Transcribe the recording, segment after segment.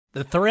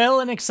The thrill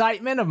and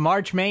excitement of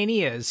March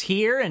Mania is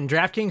here, and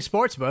DraftKings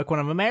Sportsbook, one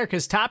of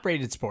America's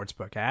top-rated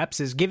sportsbook apps,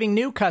 is giving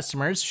new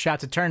customers a shot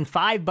to turn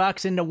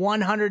 $5 into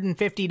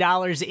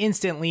 $150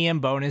 instantly in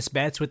bonus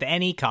bets with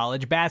any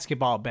college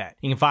basketball bet.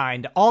 You can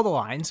find all the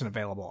lines and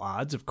available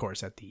odds, of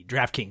course, at the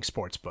DraftKings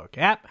Sportsbook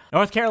app.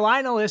 North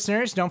Carolina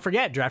listeners, don't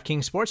forget,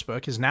 DraftKings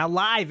Sportsbook is now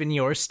live in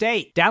your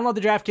state. Download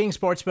the DraftKings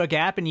Sportsbook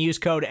app and use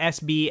code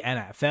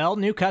SBNFL.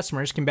 New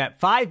customers can bet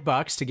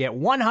 $5 to get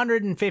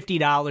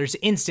 $150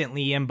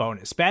 instantly in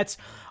bonus bets,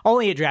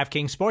 only at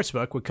DraftKings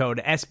Sportsbook with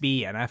code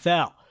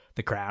SBNFL.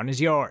 The crown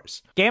is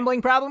yours.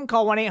 Gambling problem?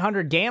 Call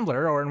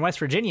 1-800-GAMBLER, or in West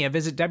Virginia,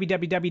 visit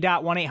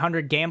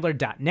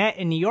www.1800gambler.net.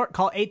 In New York,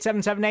 call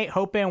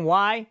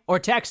 877-8-HOPE-NY or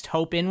text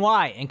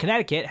HOPE-NY. In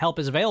Connecticut, help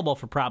is available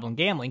for problem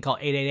gambling. Call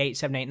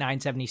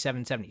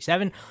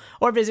 888-789-7777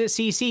 or visit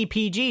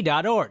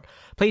ccpg.org.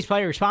 Please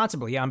play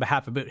responsibly on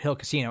behalf of Boot Hill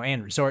Casino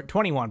and Resort.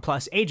 21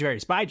 plus, age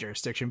varies by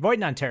jurisdiction. Void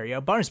in Ontario.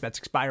 Bonus bets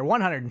expire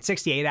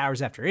 168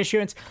 hours after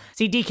issuance.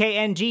 See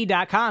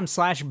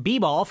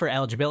dkng.com/bball for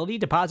eligibility,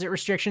 deposit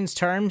restrictions,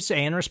 terms,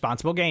 and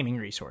responsible gaming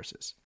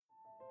resources.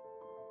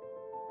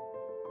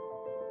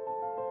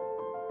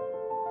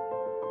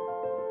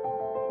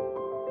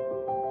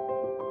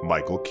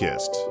 Michael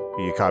Kist.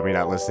 You caught me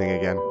not listening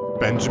again?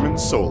 Benjamin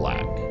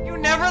Solak. You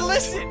never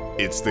listen!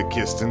 It's the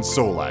Kist and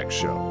Solak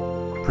Show.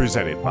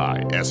 Presented by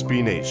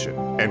SB Nation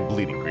and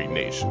Bleeding Green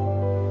Nation.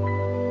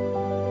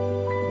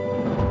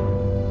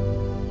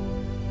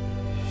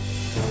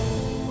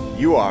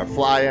 You are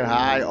flying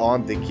high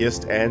on the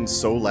Kist and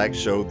Solak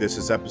Show. This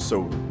is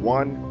episode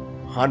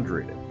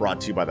 100,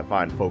 brought to you by the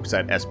fine folks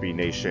at SB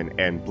Nation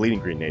and Bleeding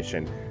Green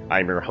Nation.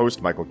 I'm your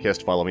host, Michael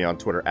Kist. Follow me on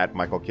Twitter at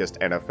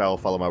MichaelKistNFL.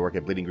 Follow my work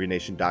at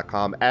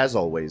BleedingGreenNation.com. As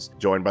always,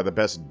 joined by the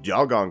best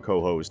doggone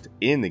co-host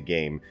in the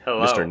game,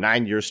 Hello. Mr.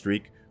 9-Year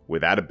Streak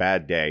Without a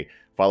Bad Day.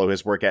 Follow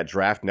his work at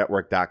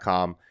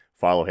DraftNetwork.com.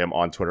 Follow him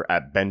on Twitter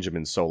at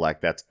Benjamin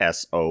Solak. That's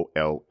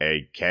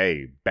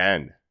S-O-L-A-K.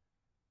 Ben,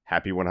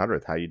 happy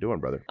 100th. How you doing,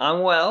 brother?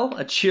 I'm well.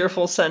 A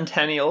cheerful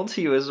centennial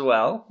to you as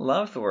well.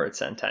 Love the word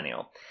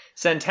centennial.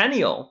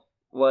 Centennial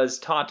was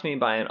taught to me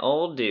by an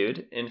old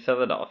dude in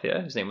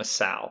Philadelphia. His name was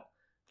Sal.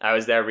 I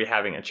was there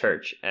rehabbing a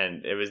church,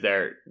 and it was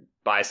their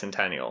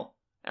bicentennial.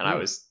 And I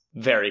was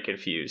very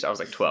confused. I was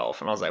like 12,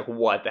 and I was like,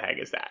 what the heck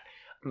is that?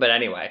 But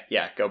anyway,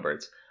 yeah, go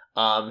Birds.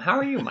 How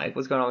are you, Mike?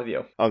 What's going on with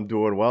you? I'm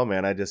doing well,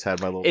 man. I just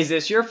had my little... Is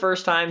this your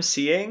first time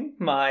seeing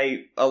my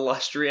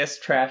illustrious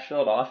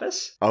trash-filled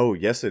office? Oh,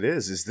 yes, it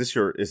is. Is this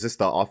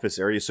the office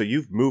area? So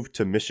you've moved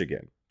to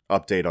Michigan.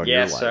 Update on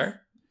your life. Yes,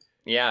 sir.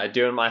 Yeah,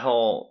 doing my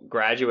whole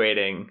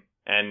graduating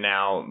and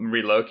now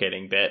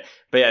relocating bit.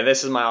 But yeah,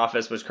 this is my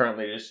office, which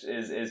currently just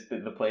is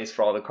the place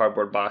for all the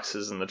cardboard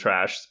boxes and the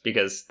trash,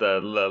 because the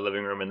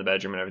living room and the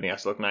bedroom and everything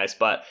has to look nice.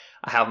 But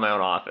I have my own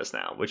office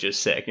now, which is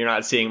sick. You're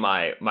not seeing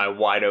my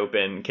wide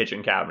open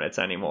kitchen cabinets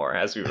anymore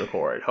as we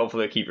record.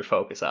 Hopefully it'll keep your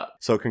focus up.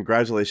 So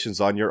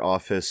congratulations on your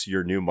office,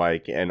 your new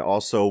mic, and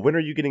also, when are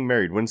you getting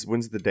married?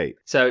 When's the date?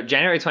 So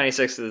January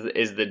 26th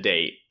is the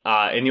date.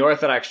 In the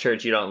Orthodox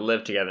Church, you don't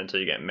live together until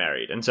you get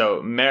married. And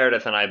so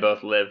Meredith and I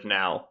both live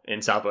now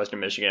in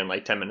southwestern Michigan,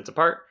 like 10 minutes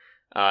apart.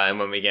 And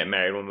when we get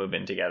married, we'll move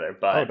in together.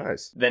 But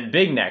nice. Then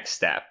big next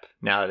step,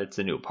 now that it's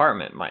a new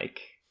apartment,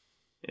 Mike,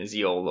 is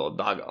the old little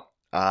doggo.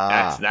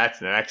 That's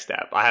the next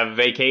step. I have a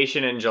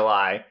vacation in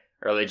July,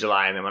 early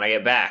July, and then when I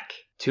get back,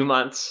 2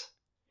 months,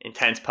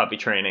 intense puppy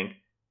training,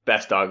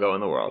 best doggo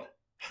in the world.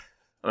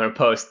 I'm going to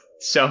post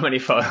so many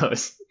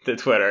photos to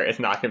Twitter. It's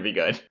not going to be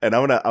good. And I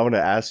want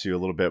to ask you a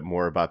little bit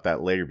more about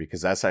that later,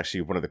 because that's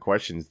actually one of the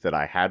questions that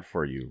I had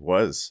for you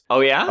was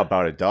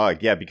about a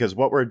dog. Yeah, because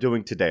what we're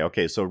doing today.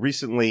 Okay, so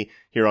recently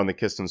here on the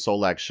Kist and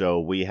Solak Show,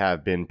 we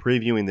have been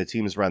previewing the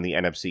teams around the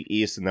NFC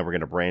East, and then we're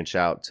going to branch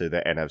out to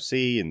the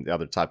NFC and the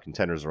other top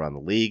contenders around the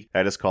league.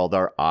 That is called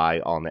our Eye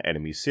on the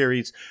Enemy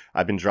series.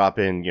 I've been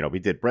dropping, we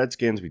did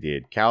Redskins, we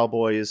did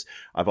Cowboys.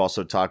 I've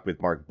also talked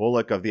with Mark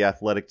Bullock of The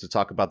Athletic to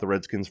talk about the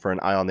Redskins for an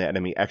Eye on the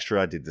Enemy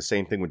extra. I did the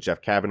same thing with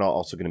Jeff Kavanaugh.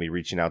 Also going to be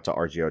reaching out to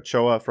RJ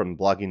Ochoa from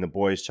Blogging the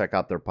Boys. Check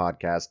out their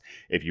podcast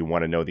if you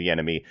want to know the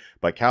enemy.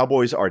 But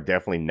Cowboys are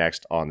definitely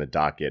next on the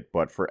docket.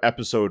 But for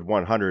episode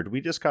 100, we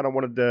just kind of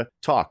wanted to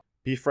talk,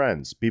 be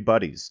friends, be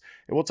buddies.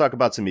 And we'll talk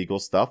about some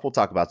Eagles stuff. We'll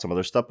talk about some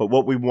other stuff. But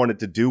what we wanted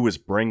to do was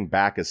bring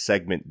back a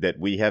segment that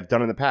we have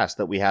done in the past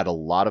that we had a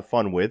lot of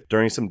fun with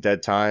during some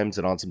dead times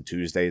and on some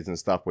Tuesdays and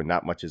stuff when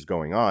not much is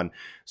going on.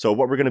 So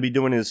what we're going to be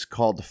doing is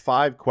called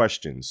 5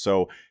 questions.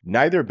 So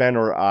neither Ben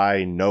or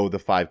I know the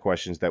 5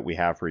 questions that we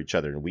have for each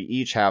other. And we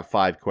each have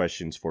 5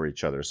 questions for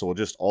each other. So we'll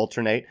just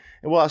alternate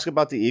and we'll ask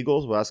about the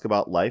Eagles. We'll ask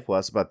about life. We'll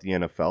ask about the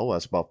NFL. We'll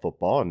ask about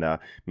football and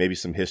maybe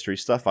some history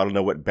stuff. I don't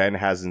know what Ben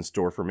has in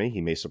store for me.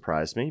 He may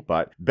surprise me.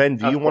 But Ben,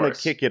 do you want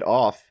to kick it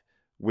off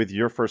with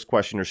your first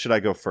question, or should I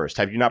go first?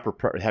 Have you not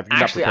prepared?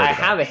 Actually, I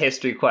have a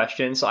history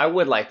question, so I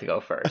would like to go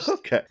first.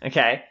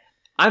 Okay.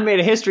 I made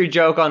a history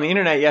joke on the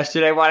internet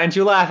yesterday. Why didn't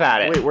you laugh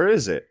at it? Wait, where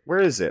is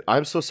it?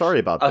 I'm so sorry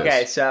about this.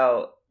 Okay,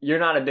 so you're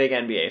not a big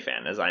NBA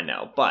fan, as I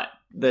know, but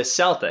the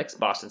Celtics,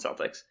 Boston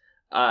Celtics,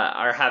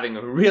 are having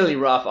a really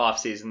rough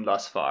offseason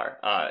thus far.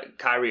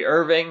 Kyrie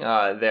Irving,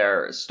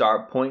 their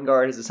star point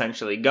guard, is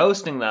essentially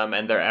ghosting them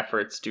and their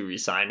efforts to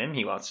re-sign him.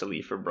 He wants to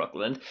leave for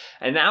Brooklyn.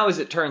 And now, as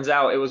it turns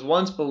out, it was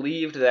once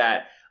believed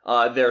that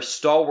their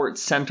stalwart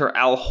center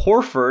Al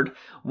Horford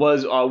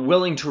was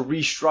willing to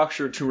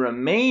restructure to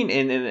remain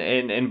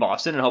in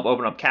Boston and help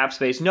open up cap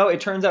space. No, it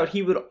turns out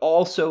he would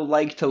also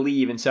like to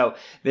leave, and so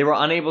they were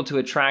unable to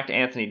attract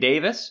Anthony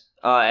Davis,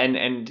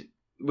 and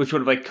which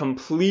would have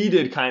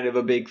completed kind of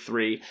a big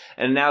three.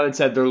 And now it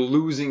said they're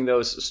losing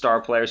those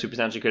star players who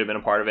potentially could have been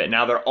a part of it.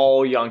 Now they're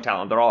all young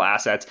talent. They're all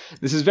assets.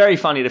 This is very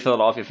funny to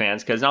Philadelphia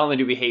fans because not only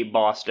do we hate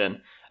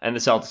Boston and the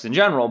Celtics in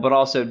general, but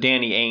also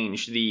Danny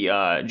Ainge,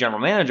 the general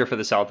manager for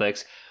the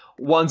Celtics,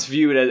 once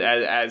viewed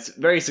as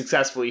very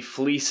successfully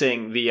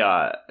fleecing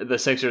the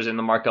Sixers in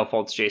the Markelle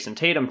Fultz Jason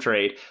Tatum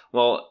trade.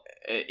 Well,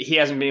 he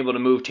hasn't been able to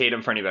move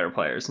Tatum for any better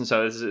players. And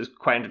so this is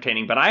quite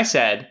entertaining. But I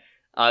said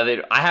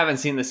that I haven't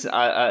seen the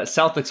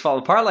Celtics fall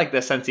apart like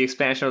this since the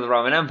expansion of the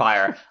Roman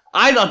Empire.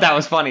 I thought that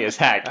was funny as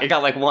heck. It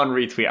got one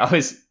retweet. I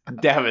was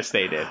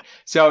devastated.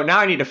 So now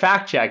I need to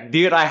fact check.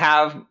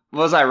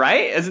 Was I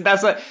right? Isn't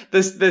that what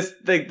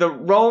the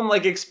Rome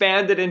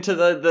expanded into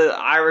the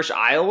Irish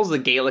Isles, the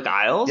Gaelic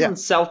Isles, and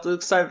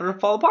Celtics started to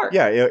fall apart?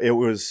 Yeah, it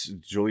was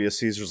Julius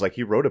Caesar's.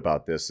 He wrote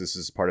about this. This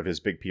is part of his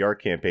big PR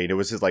campaign. It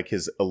was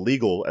his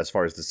illegal, as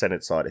far as the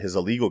Senate saw it, his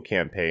illegal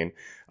campaign,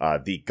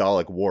 the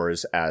Gallic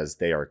Wars, as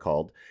they are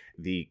called.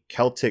 The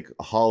Celtic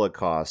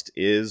Holocaust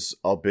is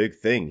a big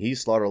thing. He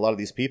slaughtered a lot of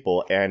these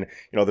people. And,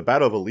 the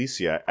Battle of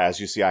Alesia, as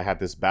you see, I have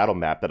this battle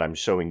map that I'm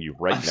showing you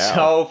now.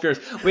 So fierce.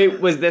 Wait,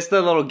 was this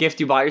the little gift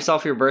you bought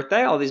yourself for your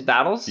birthday? All these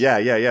battles?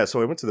 Yeah.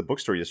 So I went to the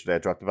bookstore yesterday. I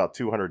dropped about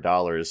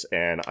 $200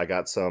 and I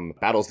got some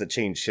Battles That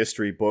Change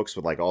History books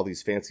with all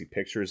these fancy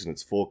pictures and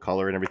it's full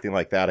color and everything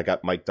like that. I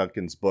got Mike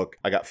Duncan's book.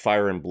 I got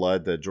Fire and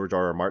Blood, the George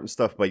R.R. Martin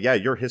stuff. But yeah,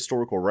 your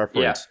historical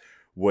reference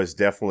was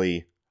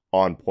definitely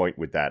on point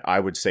with that.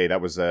 I would say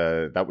that was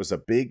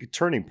a big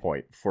turning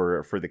point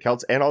for the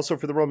Celts and also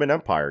for the Roman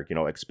Empire,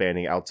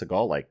 expanding out to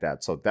Gaul like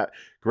that. So that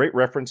great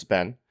reference,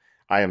 Ben.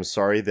 I am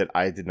sorry that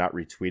I did not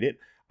retweet it.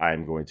 I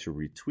am going to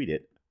retweet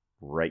it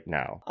right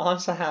now. Oh, I'm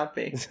so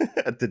happy.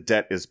 The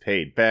debt is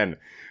paid. Ben,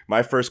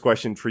 my first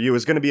question for you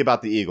is going to be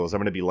about the Eagles. I'm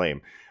going to be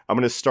lame. I'm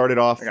going to start it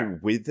off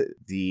with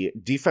the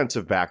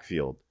defensive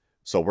backfield.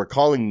 So we're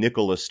calling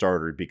Nickel a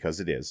starter because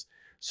it is.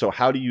 So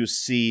how do you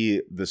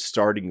see the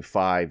starting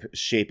five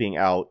shaping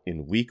out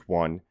in week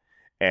 1?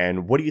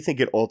 And what do you think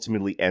it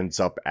ultimately ends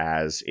up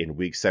as in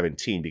week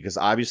 17? Because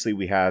obviously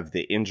we have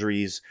the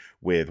injuries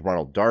with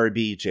Ronald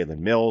Darby, Jalen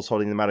Mills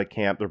holding them out of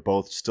camp. They're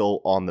both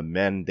still on the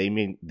mend. They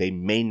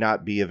may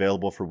not be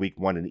available for week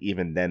 1, and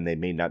even then they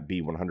may not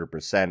be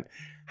 100%.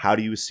 How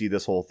do you see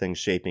this whole thing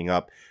shaping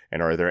up?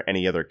 And are there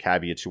any other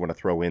caveats you want to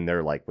throw in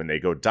there? Like when they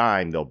go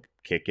dime, they'll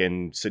kick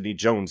in Sidney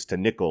Jones to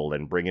nickel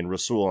and bring in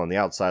Rasul on the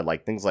outside.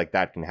 Things like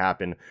that can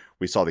happen.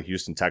 We saw the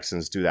Houston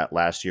Texans do that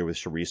last year with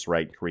Sharice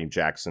Wright and Kareem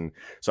Jackson.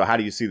 So how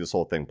do you see this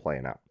whole thing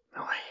playing out?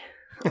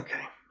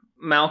 Okay.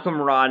 Malcolm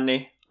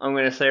Rodney. I'm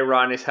going to say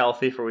Rodney's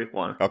healthy for week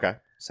 1. Okay.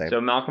 Same.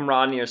 So Malcolm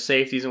Rodney, your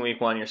safeties in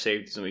week 1, your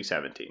safeties in week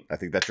 17. I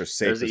think that's your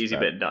safest. There's the easy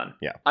bit done.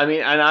 Yeah. I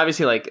mean, and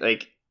obviously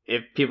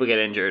if people get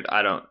injured,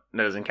 that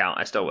doesn't count.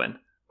 I still win.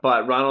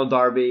 But Ronald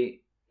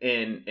Darby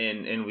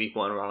in week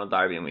 1, Ronald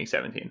Darby in week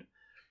 17.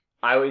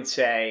 I would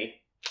say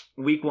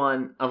week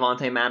 1,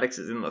 Avonte Maddox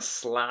is in the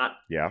slot.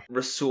 Yeah.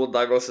 Rasul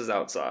Douglas is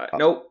outside.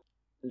 Nope.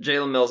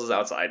 Jalen Mills is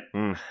outside.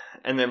 And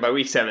then by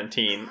week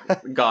 17,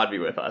 God be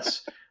with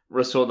us,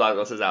 Rasul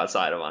Douglas is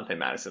outside. Avonte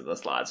Maddox in the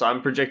slot. So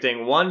I'm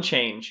projecting one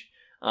change,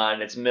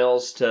 and it's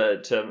Mills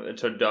to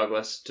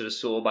Douglas to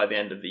Rasul by the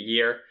end of the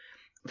year.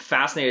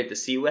 Fascinated to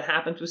see what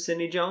happens with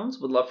Sidney Jones.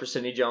 Would love for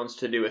Sidney Jones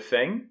to do a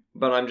thing,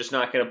 but I'm just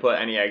not going to put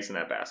any eggs in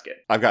that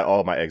basket. I've got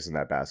all my eggs in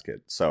that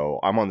basket. So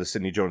I'm on the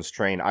Sidney Jones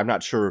train. I'm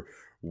not sure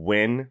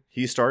when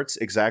he starts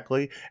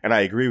exactly. And I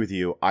agree with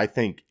you. I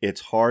think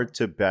it's hard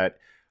to bet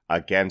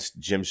against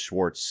Jim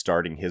Schwartz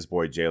starting his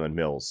boy Jalen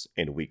Mills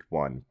in week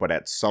 1. But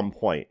at some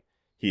point,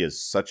 he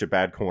is such a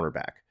bad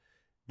cornerback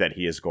that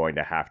he is going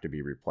to have to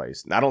be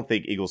replaced. And I don't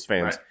think Eagles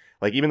fans... Right.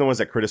 Even the ones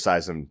that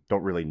criticize him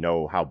don't really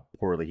know how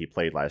poorly he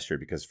played last year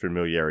because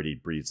familiarity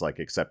breeds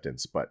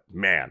acceptance. But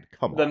man,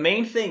 come on. My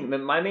main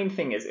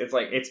thing is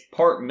it's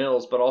part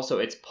Mills, but also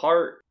it's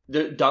part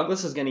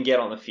Douglas is going to get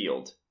on the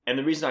field. And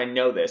the reason I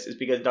know this is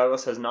because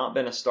Douglas has not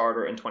been a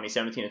starter in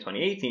 2017 and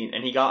 2018,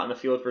 and he got on the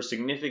field for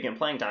significant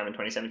playing time in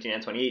 2017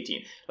 and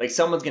 2018.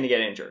 Someone's going to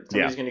get injured.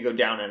 Somebody's going to go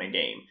down in a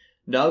game.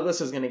 Douglas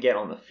is going to get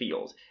on the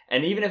field.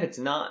 And even if it's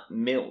not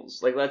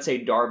Mills, let's say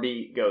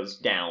Darby goes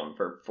down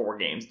for 4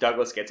 games,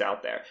 Douglas gets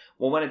out there.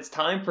 Well, when it's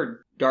time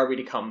for Darby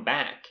to come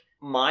back,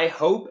 my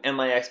hope and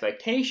my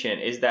expectation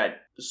is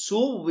that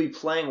Sewell will be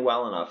playing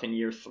well enough in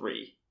year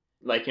 3.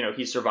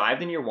 He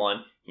survived in year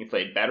 1. He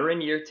played better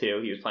in year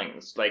 2. He was playing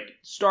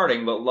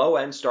starting, but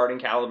low-end starting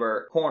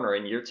caliber corner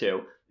in year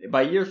 2.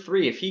 By year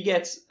 3, if he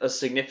gets a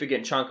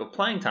significant chunk of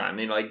playing time,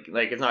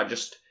 it's not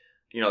just...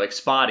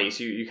 spotty,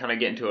 so you kind of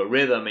get into a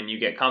rhythm and you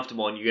get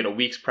comfortable and you get a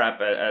week's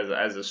prep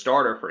as a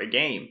starter for a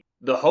game.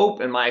 the hope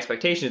and my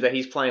expectation is that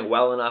he's playing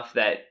well enough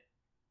that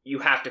you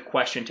have to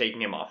question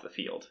taking him off the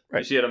field. Right.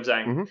 You see what I'm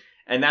saying? Mm-hmm.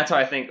 And that's how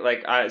I think,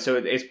 so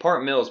it's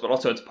part Mills, but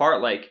also it's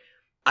part,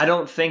 I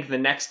don't think the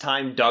next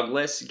time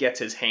Douglas gets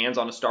his hands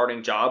on a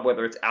starting job,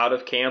 whether it's out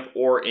of camp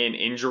or in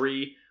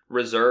injury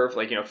reserve,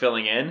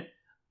 filling in,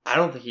 I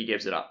don't think he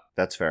gives it up.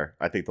 That's fair.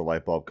 I think the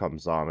light bulb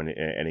comes on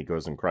and he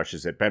goes and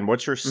crushes it. Ben,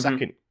 what's your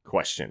second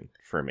question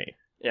for me?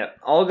 Yeah,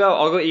 I'll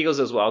go Eagles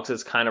as well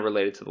because it's kind of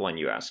related to the one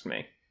you asked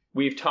me.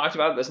 We've talked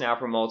about this now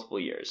for multiple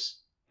years.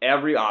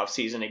 Every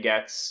offseason it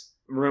gets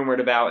rumored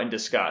about and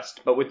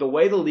discussed. But with the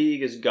way the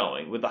league is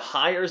going, with the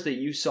hires that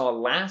you saw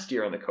last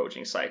year in the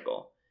coaching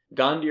cycle,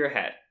 gun to your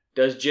head,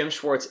 does Jim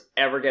Schwartz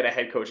ever get a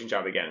head coaching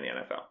job again in the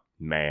NFL?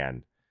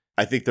 Man,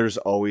 I think there's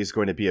always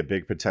going to be a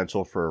big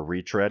potential for a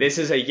retread. This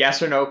is a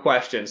yes or no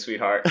question,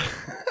 sweetheart.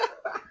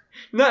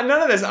 None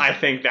of this, I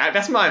think that.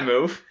 That's my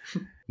move.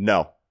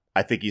 No,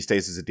 I think he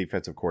stays as a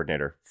defensive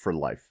coordinator for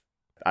life.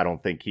 I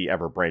don't think he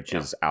ever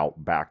branches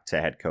out back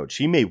to head coach.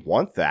 He may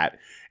want that,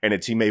 and a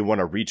team may want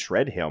to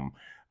retread him.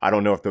 I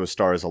don't know if those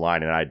stars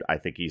align, and I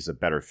think he's a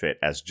better fit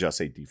as just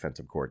a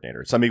defensive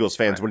coordinator. Some Eagles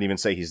fans wouldn't even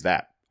say he's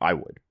that. I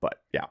would,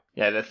 but yeah.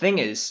 Yeah, the thing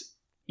is,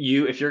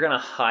 if you're going to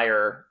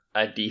hire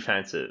a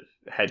defensive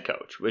head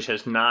coach, which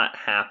has not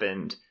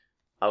happened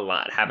a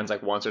lot, it happens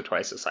once or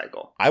twice a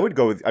cycle. I would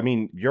go with,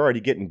 you're already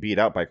getting beat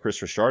out by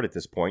Chris Richard at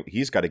this point.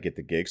 He's got to get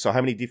the gig. So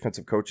how many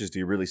defensive coaches do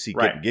you really see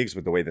getting gigs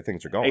with the way that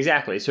things are going?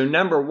 Exactly. So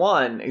number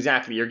one,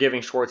 you're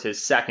giving Schwartz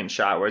his second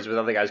shot, whereas with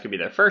other guys could be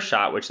their first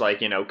shot, which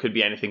could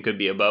be anything, could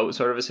be a boat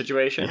sort of a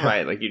situation,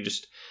 right?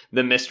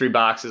 The mystery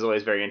box is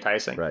always very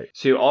enticing. Right.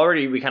 So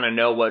already we kind of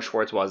know what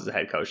Schwartz was as a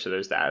head coach. So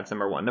there's that. That's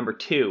number one. Number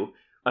two,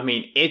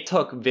 it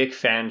took Vic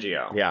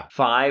Fangio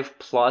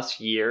 5+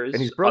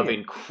 years of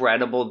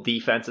incredible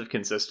defensive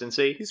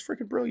consistency. He's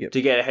freaking brilliant.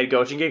 To get a head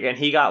coaching gig, and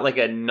he got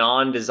a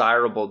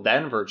non-desirable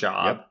Denver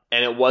job,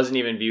 and it wasn't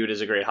even viewed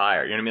as a great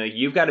hire. You know what I mean?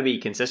 You've got to be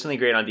consistently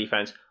great on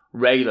defense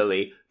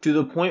regularly to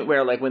the point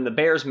where, when the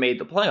Bears made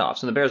the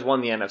playoffs and the Bears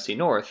won the NFC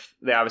North,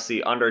 they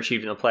obviously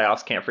underachieved in the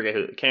playoffs.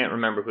 Can't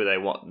remember who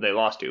they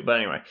lost to, but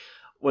anyway.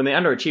 When they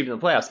underachieved in the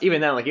playoffs, even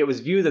then, it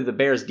was viewed that the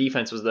Bears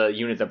defense was the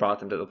unit that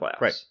brought them to the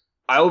playoffs. Right.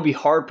 I would be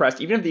hard-pressed,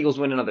 even if the Eagles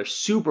win another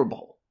Super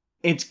Bowl,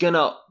 it's going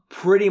to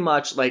pretty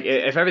much,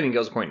 if everything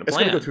goes according to plan,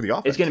 it's going to go through the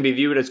offense. It's going to be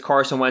viewed as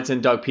Carson Wentz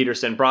and Doug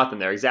Peterson brought them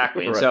there,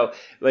 exactly. And so,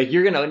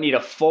 you're going to need a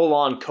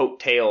full-on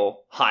coattail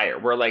hire,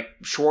 where,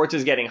 Schwartz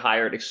is getting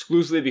hired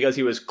exclusively because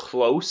he was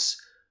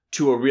close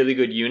to a really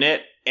good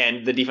unit,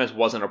 and the defense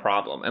wasn't a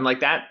problem. And,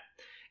 that,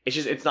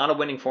 it's not a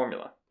winning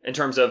formula in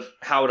terms of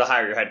how to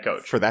hire your head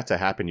coach. For that to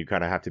happen, you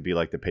kind of have to be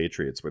like the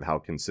Patriots with how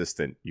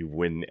consistent you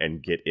win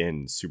and get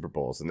in Super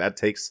Bowls. And that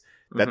takes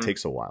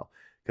a while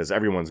because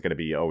everyone's going to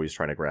be always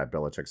trying to grab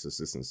Belichick's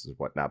assistance and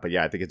whatnot. But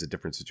yeah, I think it's a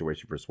different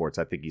situation for Schwartz.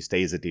 I think he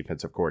stays a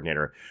defensive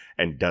coordinator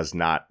and does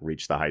not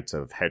reach the heights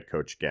of head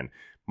coach again.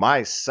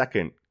 My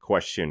second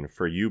question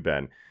for you,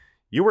 Ben,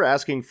 you were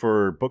asking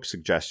for book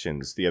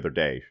suggestions the other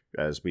day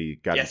as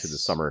we got into the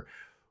summer.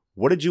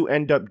 What did you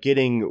end up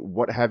getting?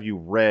 What have you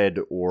read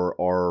or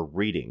are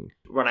reading?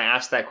 When I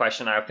asked that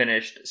question, I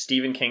finished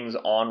Stephen King's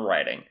On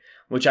Writing,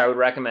 which I would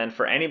recommend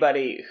for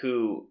anybody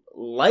who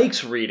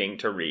likes reading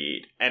to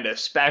read, and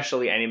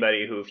especially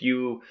anybody who, if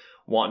you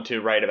want to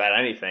write about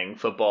anything,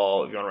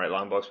 football, if you want to write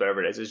long books,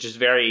 whatever it is, it's just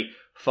very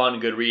fun,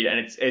 good read.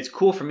 And it's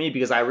cool for me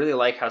because I really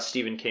like how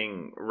Stephen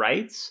King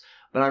writes,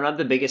 but I'm not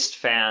the biggest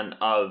fan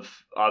of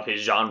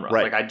his genre.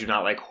 Right. I do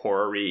not like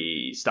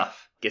horror-y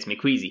stuff. It gets me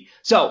queasy.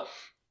 So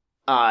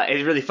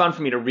it's really fun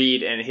for me to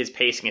read and his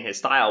pacing and his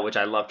style, which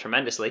I love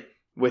tremendously,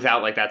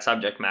 without that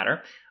subject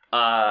matter.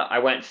 I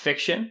went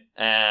fiction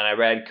and I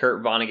read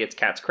Kurt Vonnegut's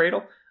Cat's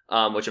Cradle,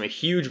 which I'm a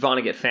huge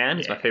Vonnegut fan.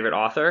 He's my favorite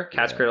author.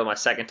 Cat's Cradle, my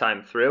second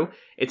time through.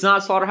 It's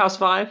not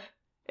Slaughterhouse-Five.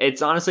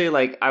 It's honestly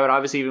I would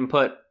obviously even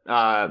put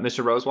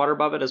Mr. Rosewater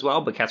above it as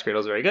well, but Cat's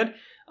Cradle is very good.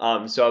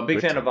 So a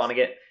big fan of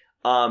Vonnegut.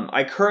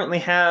 I currently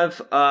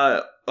have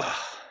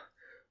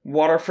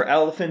Water for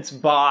Elephants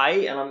by,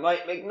 and I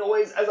might make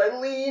noise as I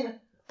lean,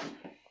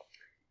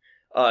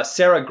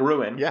 Sarah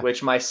Gruen,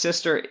 which my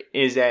sister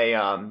is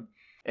a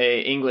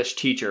English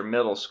teacher,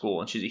 middle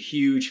school, and she's a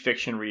huge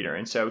fiction reader.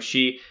 And so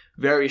she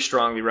very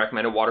strongly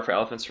recommended Water for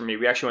Elephants for me.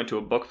 We actually went to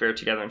a book fair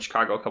together in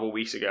Chicago a couple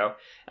weeks ago,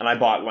 and I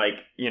bought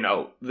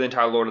the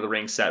entire Lord of the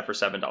Rings set for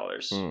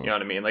 $7. You know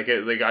what I mean?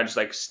 I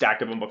just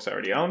stacked up on books I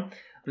already own.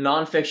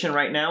 Nonfiction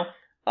right now,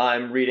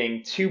 I'm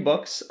reading 2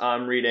 books.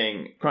 I'm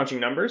reading Crunching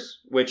Numbers,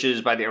 which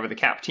is by the Over the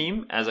Cap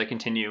team, as I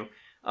continue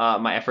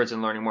my efforts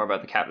in learning more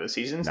about the Cap of the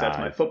Seasons. Nice. That's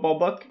my football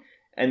book.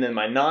 And then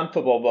my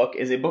non-football book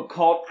is a book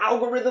called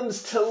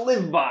Algorithms to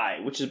Live By,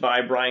 which is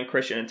by Brian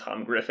Christian and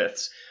Tom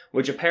Griffiths,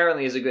 which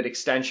apparently is a good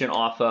extension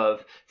off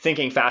of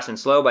Thinking Fast and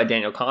Slow by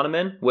Daniel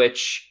Kahneman,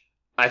 which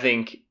I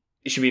think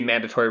should be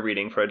mandatory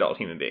reading for adult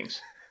human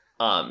beings.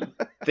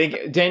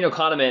 Daniel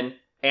Kahneman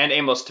and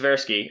Amos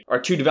Tversky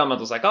are 2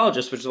 developmental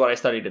psychologists, which is what I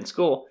studied in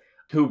school,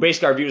 who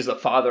basically are viewed as the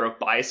father of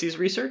biases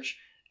research.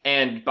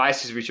 And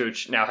biases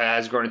research now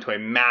has grown into a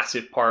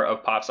massive part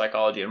of pop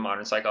psychology and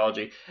modern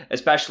psychology,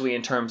 especially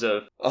in terms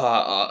of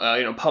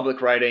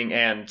public writing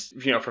and,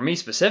 for me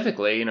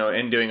specifically,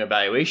 in doing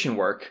evaluation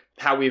work,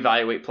 how we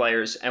evaluate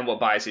players and what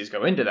biases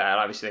go into that.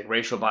 Obviously, like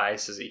racial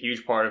bias is a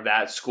huge part of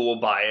that.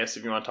 School bias,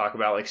 if you want to talk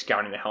about like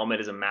scouting the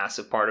helmet, is a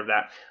massive part of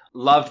that.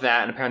 Loved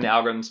that, and apparently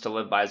Algorithms to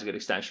Live By is a good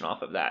extension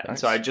off of that. Nice. And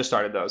so I just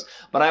started those.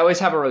 But I always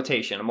have a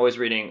rotation. I'm always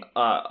reading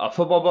a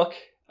football book,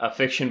 a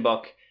fiction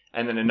book,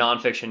 and then a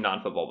nonfiction,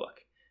 non-football book.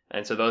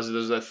 And so those are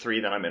the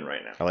 3 that I'm in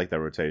right now. I like that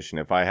rotation.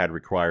 If I had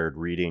required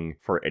reading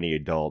for any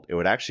adult, it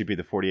would actually be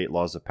the 48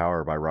 Laws of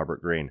Power by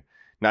Robert Greene.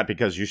 Not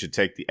because you should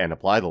take and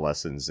apply the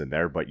lessons in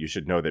there, but you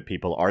should know that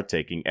people are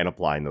taking and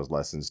applying those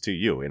lessons to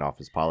you in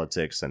office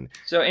politics. And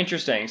so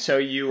interesting. So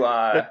you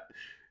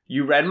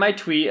you read my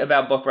tweet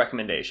about book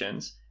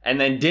recommendations and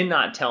then did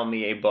not tell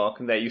me a book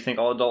that you think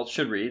all adults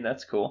should read.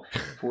 That's cool.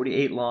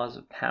 48 Laws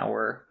of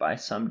Power by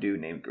some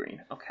dude named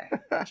Greene.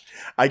 Okay.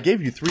 I gave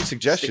you 3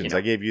 suggestions.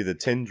 I gave you The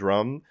Tin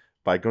Drum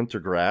by Gunter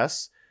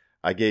Grass.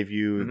 I gave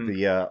you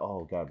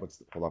hold on.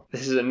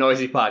 This is a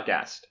noisy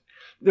podcast.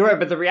 Right,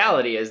 but the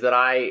reality is that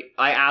I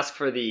ask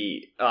for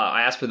the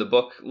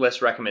book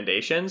list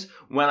recommendations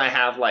when I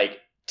have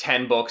like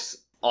 10 books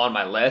on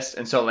my list,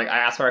 and so like I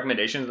ask for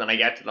recommendations, and then I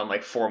get to them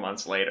like 4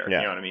 months later. Yeah.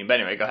 You know what I mean?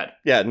 But anyway, go ahead.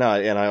 Yeah, no,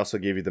 and I also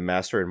gave you The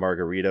Master and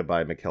Margarita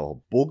by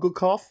Mikhail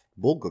Bulgakov.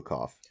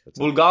 Bulgakov.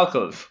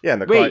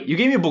 Yeah. Wait, you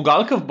gave me a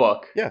Bulgakov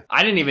book? Yeah.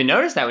 I didn't even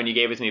notice that when you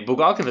gave it to me.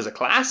 Bulgakov is a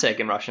classic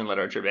in Russian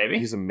literature, baby.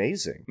 He's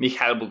amazing.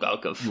 Mikhail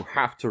Bulgakov. You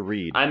have to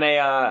read. I'm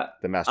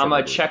The Master. I'm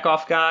a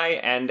Chekhov guy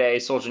and a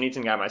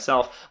Solzhenitsyn guy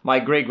myself. My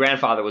great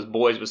grandfather was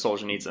boys with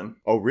Solzhenitsyn.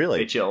 Oh, really?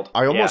 They chilled.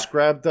 I almost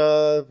grabbed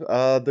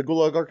the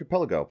Gulag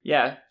Archipelago.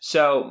 Yeah.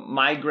 So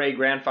my great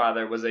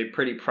grandfather was a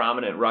pretty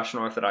prominent Russian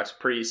Orthodox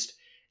priest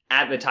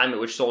at the time at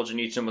which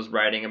Solzhenitsyn was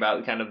writing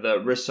about kind of the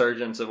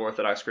resurgence of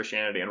Orthodox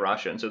Christianity in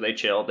Russia. And so they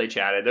chilled, they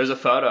chatted. There's a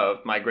photo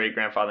of my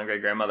great-grandfather and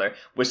great-grandmother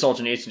with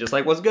Solzhenitsyn just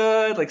like, what's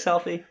good? Like,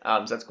 selfie.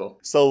 So that's cool.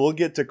 So we'll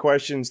get to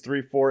questions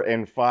 3, 4,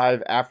 and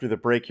 5 after the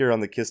break here on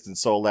the Kist and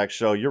Solak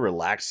Show. You're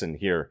relaxing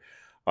here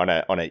on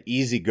a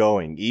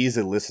easygoing,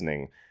 easy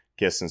listening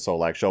Kist and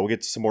Solak Show. We'll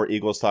get to some more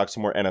Eagles talk,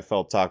 some more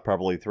NFL talk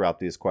probably throughout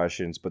these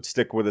questions. But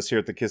stick with us here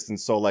at the Kist and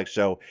Solak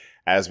Show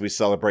as we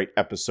celebrate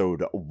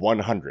episode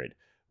 100.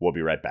 We'll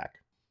be right back.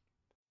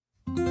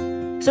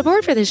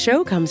 Support for this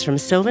show comes from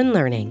Sylvan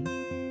Learning.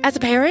 As a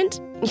parent,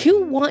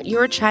 you want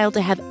your child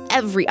to have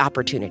every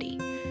opportunity.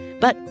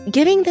 But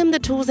giving them the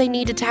tools they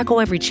need to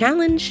tackle every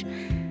challenge,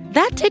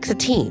 that takes a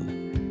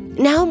team.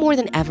 Now more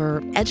than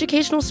ever,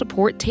 educational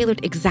support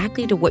tailored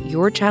exactly to what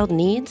your child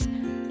needs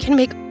can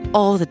make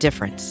all the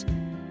difference.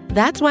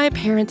 That's why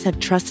parents have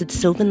trusted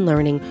Sylvan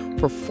Learning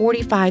for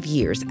 45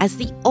 years as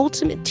the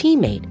ultimate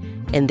teammate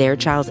in their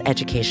child's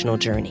educational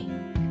journey,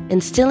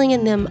 instilling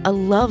in them a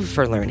love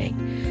for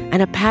learning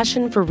and a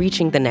passion for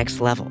reaching the next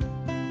level.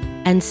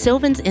 And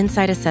Sylvan's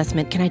Insight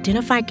Assessment can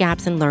identify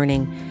gaps in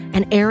learning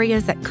and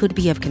areas that could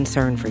be of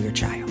concern for your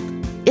child.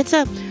 It's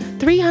a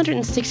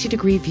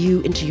 360-degree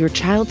view into your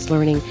child's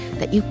learning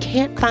that you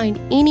can't find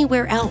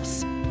anywhere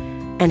else,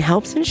 and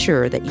helps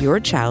ensure that your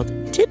child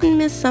didn't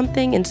miss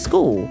something in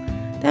school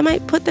that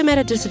might put them at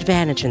a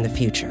disadvantage in the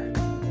future.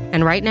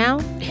 And right now,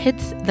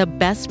 it's the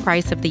best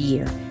price of the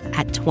year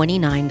at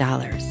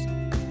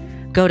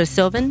 $29. Go to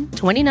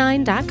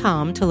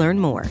sylvan29.com to learn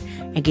more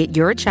and get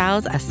your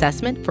child's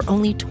assessment for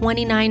only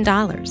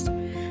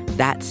 $29.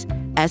 That's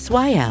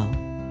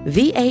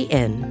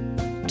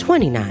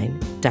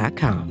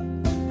SYLVAN29.com.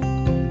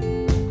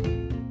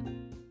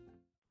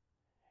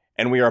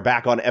 And we are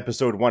back on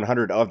episode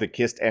 100 of the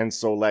Kist and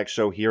Solak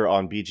Show here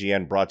on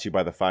BGN, brought to you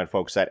by the fine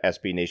folks at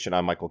SB Nation.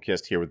 I'm Michael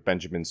Kist here with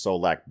Benjamin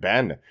Solak.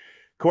 Ben,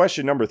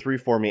 question number 3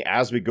 for me.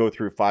 As we go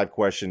through 5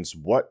 questions,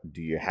 what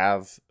do you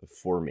have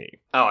for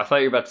me? Oh, I thought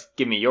you were about to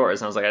give me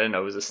yours. And I was like, I didn't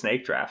know it was a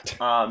snake draft.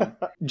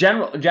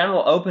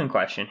 General open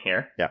question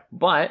here. Yeah.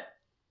 But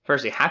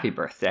firstly, happy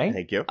birthday.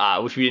 Thank you.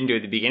 Which we didn't do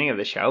at the beginning of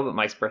the show, but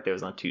Mike's birthday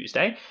was on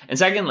Tuesday. And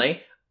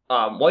secondly,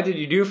 what did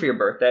you do for your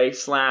birthday?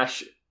 /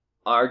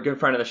 our good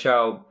friend of the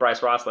show,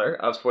 Bryce Rossler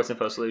of Sports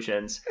Info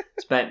Solutions,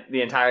 spent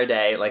the entire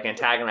day like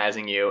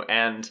antagonizing you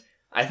and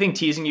I think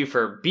teasing you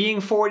for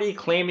being 40,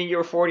 claiming you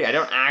were 40. I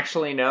don't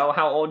actually know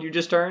how old you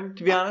just turned,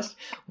 to be honest.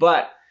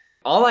 But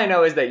all I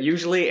know is that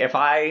usually if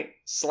I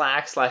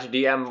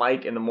Slack/DM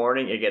Mike in the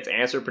morning, it gets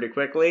answered pretty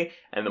quickly.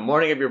 And the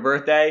morning of your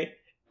birthday,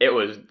 it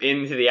was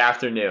into the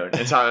afternoon.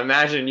 And so I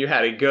imagine you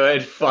had a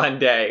good, fun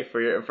day for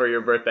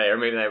your birthday, or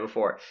maybe the night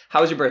before.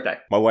 How was your birthday?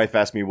 My wife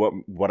asked me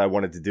what I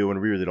wanted to do,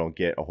 and we really don't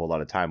get a whole lot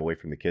of time away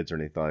from the kids or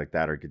anything like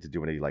that, or get to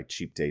do any like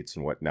cheap dates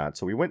and whatnot.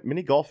 So we went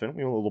mini golfing.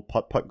 We went a little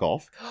putt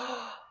golf.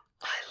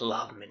 I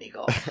love mini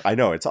golf. I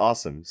know, it's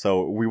awesome.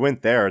 So we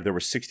went there. There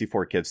were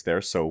 64 kids there.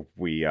 So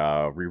we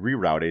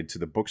rerouted to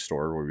the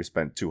bookstore where we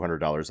spent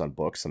 $200 on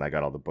books. And I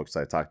got all the books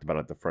I talked about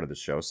at the front of the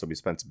show. So we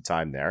spent some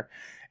time there.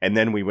 And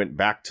then we went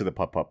back to the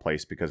putt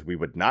place because we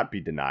would not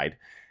be denied.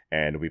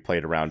 And we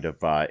played a round of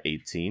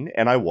 18.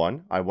 And I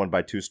won. I won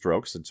by 2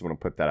 strokes. I just want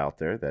to put that out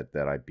there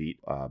that I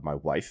beat my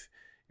wife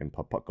in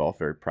putt-putt golf.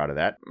 Very proud of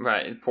that.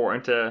 Right.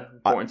 Important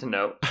to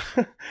note.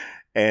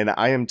 And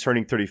I am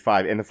turning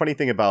 35. And the funny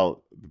thing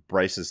about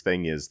Bryce's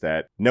thing is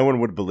that no one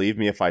would believe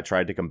me if I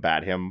tried to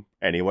combat him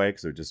anyway,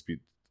 because it would just be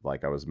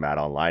like I was mad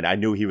online. I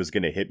knew he was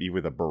going to hit me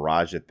with a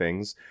barrage of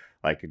things.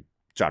 Like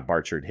John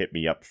Barchard hit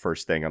me up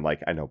first thing. I'm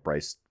like, I know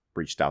Bryce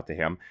reached out to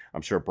him.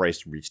 I'm sure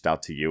Bryce reached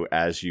out to you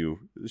as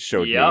you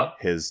showed me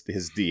his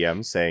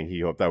DM saying he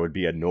hoped I would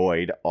be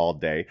annoyed all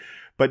day.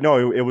 But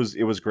no, it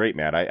was great,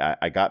 man.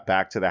 I got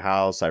back to the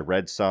house. I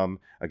read some.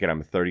 Again,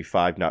 I'm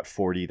 35, not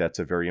 40. That's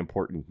a very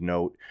important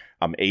note.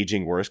 I'm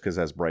aging worse because,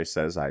 as Bryce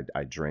says,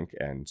 I drink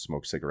and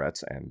smoke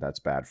cigarettes, and that's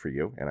bad for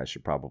you. And I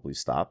should probably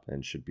stop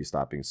and should be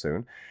stopping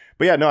soon.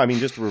 But yeah, no, I mean,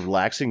 just a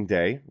relaxing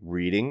day,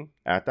 reading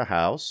at the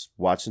house,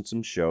 watching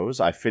some shows.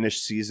 I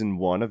finished season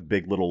 1 of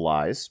Big Little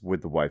Lies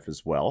with the wife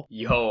as well.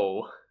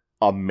 Yo.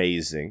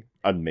 Amazing.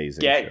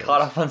 Get shows.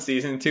 Caught up on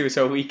season 2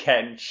 so we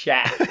can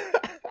chat.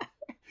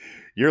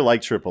 You're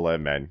like Triple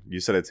M, man. You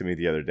said it to me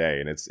the other day,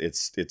 and it's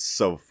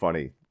so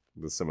funny,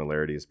 the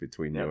similarities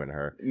between you and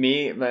her.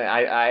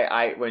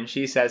 I when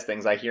she says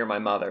things, I hear my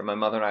mother. My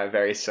mother and I are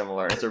very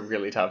similar. It's a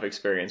really tough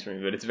experience for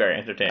me, but it's very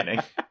entertaining.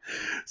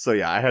 So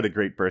yeah, I had a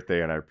great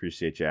birthday, and I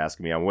appreciate you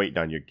asking me. I'm waiting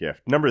on your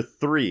gift. Number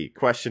 3,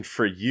 question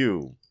for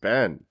you,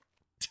 Ben.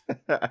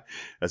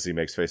 As he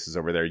makes faces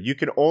over there. You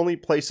can only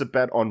place a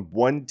bet on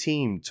one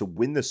team to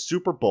win the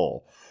Super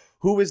Bowl.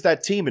 Who is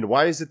that team, and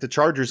why is it the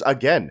Chargers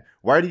again?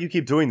 Why do you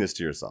keep doing this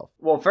to yourself?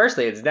 Well,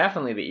 firstly, it's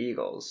definitely the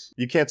Eagles.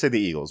 You can't say the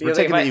Eagles. We're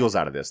taking the Eagles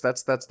out of this.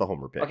 That's the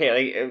homer pick.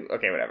 Okay,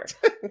 whatever.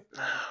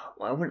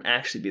 Well, I wouldn't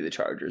actually be the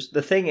Chargers.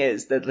 The thing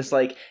is that it's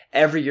like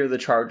every year the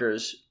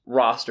Chargers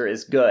roster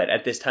is good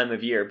at this time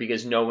of year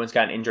because no one's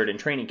gotten injured in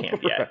training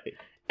camp yet. Right.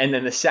 And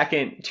then the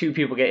second 2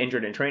 people get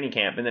injured in training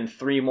camp, and then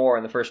 3 more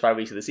in the first 5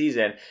 weeks of the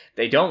season,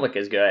 they don't look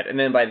as good. And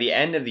then by the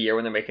end of the year,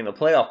 when they're making the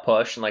playoff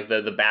push, and like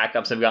the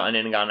backups have gotten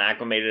in and gotten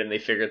acclimated, and they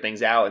figured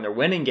things out, and they're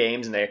winning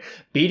games, and they're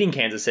beating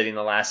Kansas City in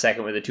the last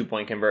second with a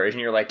 2-point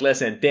conversion, you're like,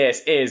 listen,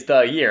 this is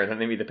the year. And then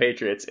they beat the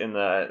Patriots in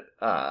the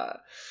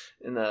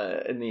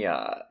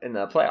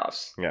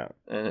playoffs. Yeah,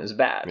 and it was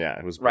bad. Yeah,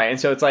 it was bad. Right. And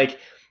so it's like,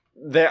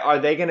 are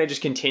they going to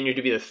just continue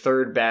to be the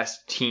third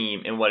best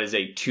team in what is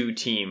a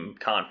 2-team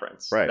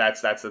conference? Right.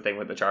 That's the thing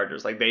with the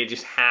Chargers. Like, they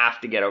just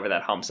have to get over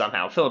that hump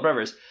somehow. Phillip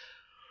Rivers,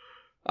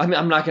 I mean,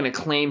 I'm not going to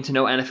claim to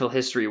know NFL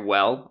history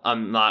well.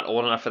 I'm not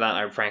old enough for that.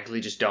 I frankly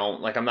just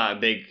don't. Like, I'm not a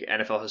big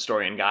NFL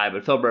historian guy,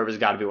 but Phillip Rivers has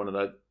got to be one of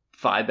the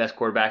 5 best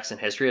quarterbacks in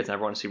history that's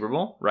never won a Super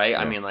Bowl, right?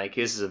 Yeah. I mean, like,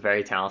 this is a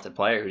very talented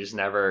player who's just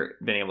never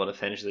been able to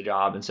finish the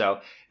job. And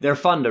so they're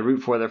fun to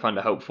root for. They're fun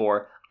to hope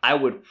for. I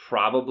would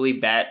probably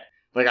bet,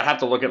 like, I'd have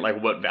to look at,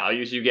 like, what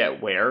values you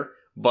get where.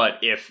 But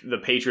if the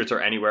Patriots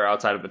are anywhere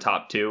outside of the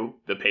top 2,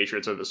 the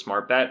Patriots are the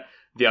smart bet.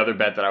 The other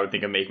bet that I would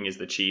think of making is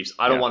the Chiefs.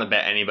 I don't want to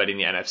bet anybody in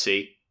the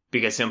NFC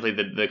because simply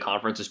the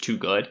conference is too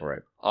good.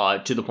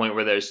 Right. To the point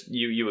where there's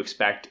you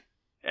expect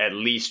at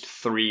least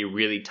 3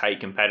 really tight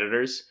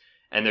competitors,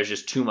 and there's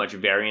just too much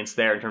variance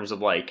there in terms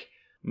of, like,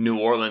 New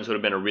Orleans would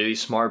have been a really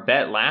smart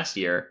bet last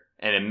year,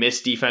 and a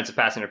missed defensive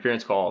pass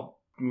interference call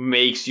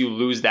makes you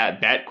lose that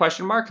bet, ?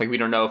 Like, we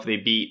don't know if they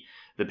beat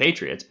the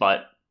Patriots,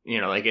 but you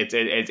know, like,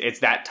 it's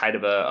that tight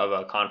of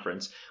a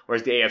conference.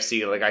 Whereas the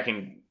AFC, like, I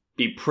can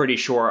be pretty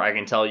sure I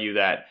can tell you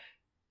that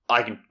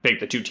I can pick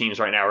the 2 teams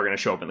right now are going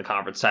to show up in the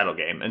conference title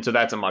game, and so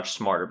that's a much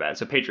smarter bet.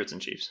 So Patriots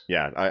and Chiefs.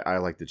 Yeah, I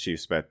like the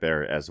Chiefs bet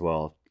there as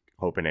well.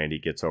 Hoping Andy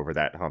gets over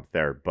that hump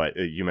there. But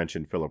you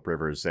mentioned Phillip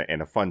Rivers,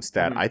 and a fun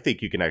stat. I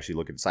think you can actually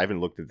look at this. I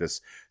haven't looked at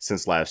this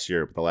since last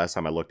year, but the last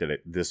time I looked at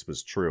it, this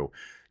was true.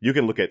 You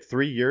can look at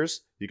 3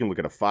 years, you can look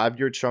at a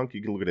 5-year chunk,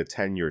 you can look at a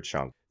 10-year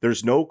chunk.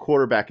 There's no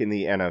quarterback in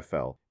the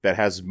NFL that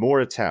has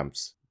more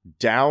attempts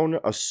down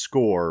a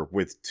score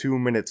with 2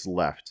 minutes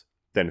left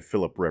than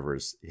Phillip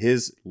Rivers.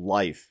 His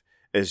life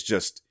is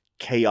just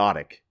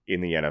chaotic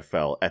in the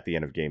NFL at the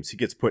end of games. He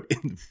gets put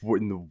in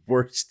the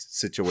worst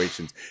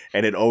situations,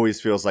 and it always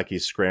feels like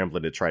he's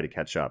scrambling to try to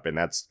catch up. And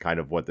that's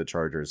kind of what the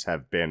Chargers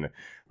have been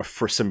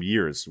for some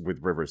years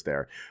with Rivers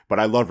there.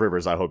 But I love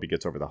Rivers. I hope he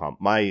gets over the hump.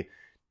 My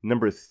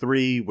number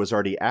 3 was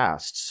already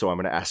asked, so I'm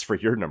going to ask for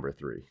your number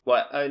 3.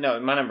 What? No,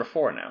 my number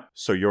 4 now.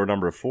 So your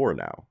number 4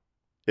 now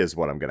is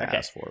what I'm going to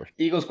ask for.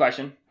 Eagles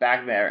question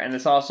back there. And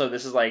this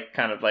is like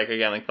kind of like,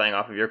 again, like playing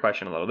off of your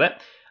question a little bit.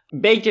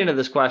 Baked into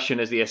this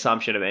question is the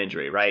assumption of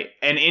injury, right?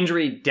 An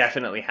injury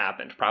definitely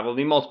happened,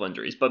 probably multiple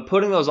injuries, but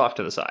putting those off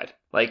to the side.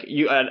 Like,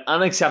 an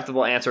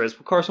unacceptable answer is,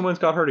 Carson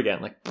Wentz got hurt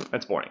again. Like,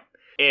 that's boring.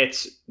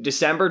 It's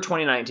December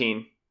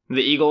 2019.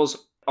 The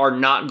Eagles are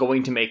not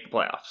going to make the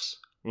playoffs.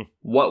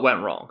 What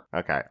went wrong?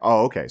 Okay.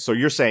 Oh, okay. So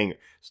you're saying,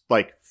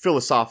 like,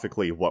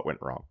 philosophically, what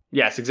went wrong?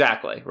 Yes,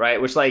 exactly.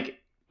 Right? Which, like,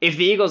 if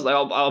the Eagles, like,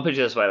 I'll put it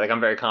this way, like,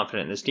 I'm very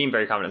confident in this team,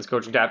 very confident in this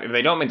coaching staff. If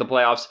they don't make the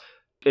playoffs,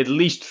 at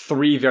least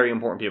 3 very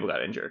important people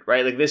got injured,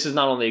 right? Like, this is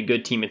not only a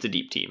good team, it's a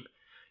deep team.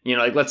 You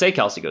know, like let's say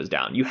Kelce goes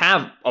down. You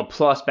have a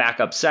plus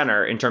backup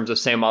center in terms of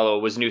Seumalo,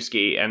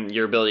 Wisniewski, and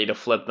your ability to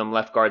flip them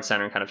left guard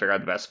center and kind of figure out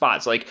the best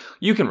spots. Like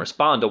you can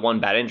respond to one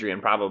bad injury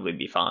and probably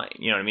be fine.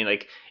 You know what I mean?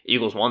 Like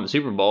Eagles won the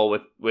Super Bowl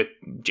with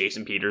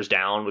Jason Peters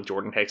down, with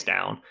Jordan Hicks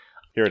down.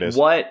 Here it is.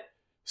 What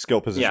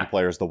skill position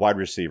players, the wide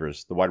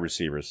receivers,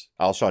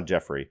 Alshon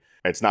Jeffrey.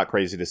 It's not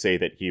crazy to say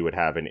that he would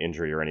have an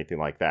injury or anything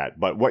like that.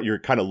 But what you're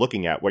kind of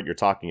looking at, what you're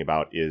talking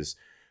about is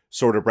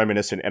sort of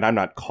reminiscent, and I'm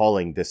not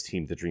calling this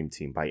team the dream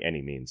team by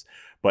any means,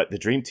 but the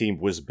dream team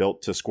was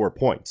built to score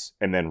points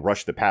and then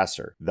rush the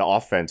passer. The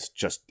offense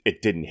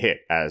it didn't hit,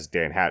 as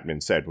Dan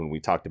Hatman said when we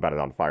talked about it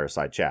on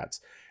Fireside Chats.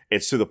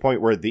 It's to the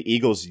point where the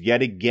Eagles,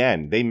 yet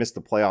again, they missed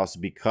the playoffs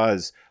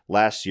because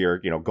last year,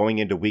 going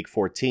into week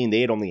 14,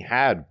 they had only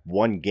had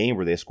one game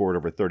where they scored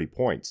over 30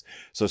 points.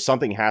 So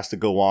something has to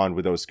go on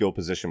with those skill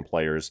position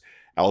players.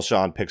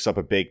 Alshon picks up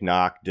a big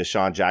knock.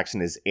 Deshaun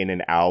Jackson is in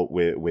and out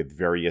with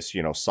various,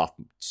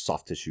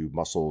 soft tissue,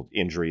 muscle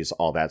injuries,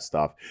 all that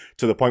stuff,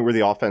 to the point where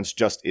the offense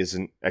just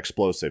isn't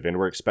explosive. And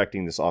we're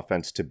expecting this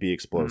offense to be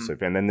explosive.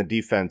 Mm-hmm. And then the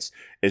defense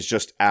is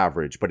just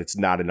average, but it's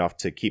not enough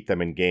to keep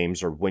them in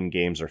games or win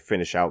games or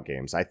finish out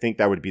games. I think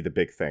that would be the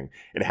big thing.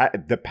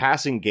 The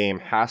passing game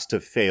has to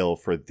fail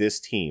for this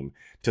team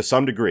to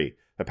some degree.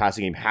 The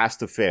passing game has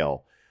to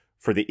fail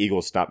for the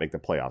Eagles to not make the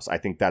playoffs. I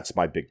think that's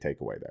my big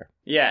takeaway there.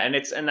 Yeah,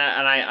 and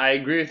I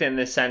agree with him in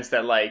the sense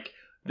that like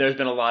there's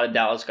been a lot of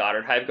Dallas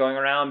Goedert hype going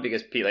around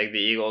because like the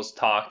Eagles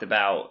talked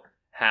about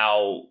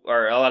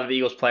or a lot of the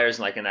Eagles players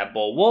like in that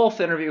Bull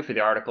Wolf interview for the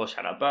article,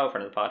 shout out Bo,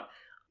 friend of the pod,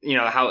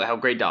 how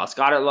great Dallas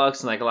Goedert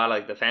looks, and like a lot of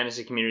like the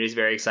fantasy community is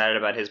very excited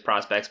about his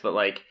prospects, but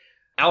like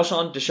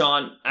Alshon,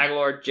 Deshaun,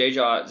 Aguilar,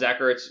 J-Jaw,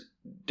 Zach Ertz,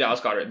 Dallas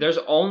Goedert, there's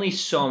only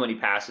so many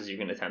passes you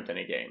can attempt in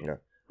a game,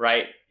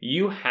 right?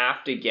 You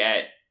have to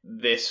get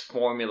this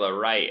formula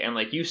right. And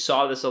like you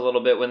saw this a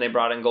little bit when they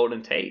brought in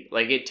Golden Tate.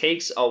 Like it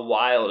takes a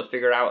while to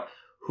figure out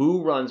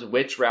who runs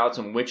which routes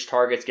and which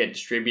targets get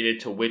distributed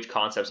to which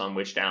concepts on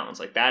which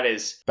downs. Like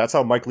that's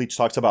how Mike Leach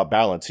talks about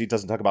balance. He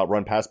doesn't talk about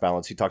run pass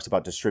balance. He talks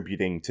about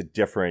distributing to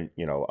different,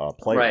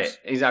 players. Right,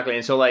 exactly.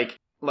 And so like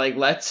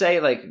let's say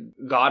like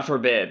God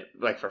forbid,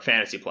 like for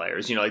fantasy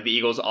players, like the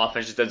Eagles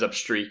offense just ends up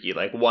streaky.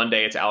 Like one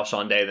day it's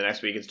Alshon day, the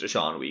next week it's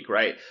Deshaun week,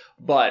 right?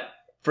 But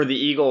for the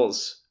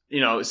Eagles,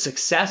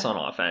 success on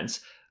offense,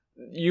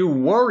 you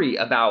worry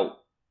about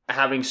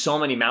having so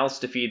many mouths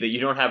to feed that you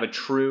don't have a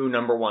true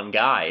number one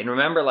guy. And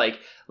remember, like,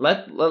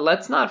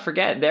 let's not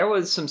forget, there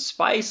was some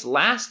spice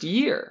last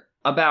year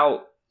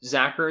about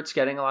Zach Ertz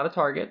getting a lot of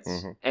targets.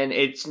 Mm-hmm. And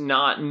it's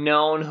not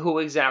known who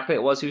exactly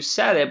it was who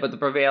said it, but the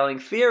prevailing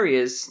theory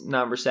is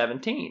number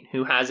 17,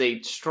 who has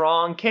a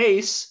strong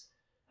case,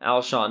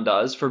 Alshon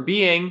does, for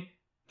being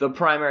the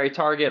primary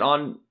target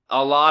on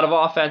a lot of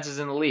offenses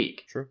in the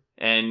league. True.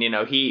 And,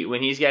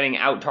 when he's getting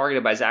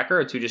out-targeted by Zach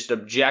Ertz, who just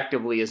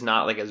objectively is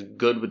not, like, as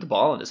good with the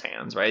ball in his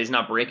hands, right? He's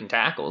not breaking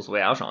tackles the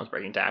way Alshon's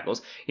breaking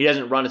tackles. He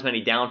doesn't run as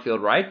many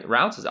downfield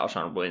routes as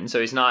Alshon would, and so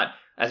he's not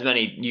as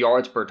many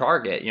yards per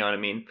target, you know what I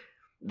mean?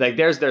 Like,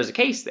 there's a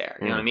case there,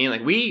 you know what I mean?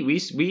 Like,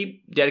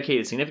 we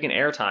dedicated significant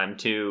airtime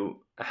to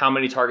how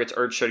many targets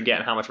Ertz should get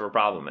and how much of a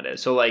problem it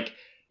is. So, like,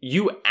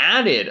 you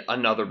added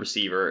another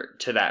receiver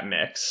to that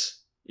mix.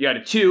 You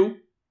added two.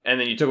 And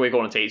then you took away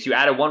Golden Tate. So you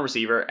added one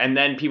receiver, and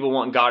then people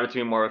want Goddard to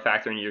be more of a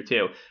factor in year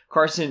two.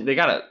 Carson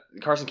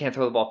can't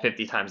throw the ball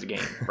 50 times a game,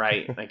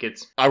 right? Like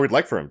I would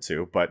like for him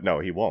to, but no,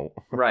 he won't.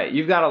 Right.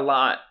 You've got a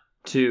lot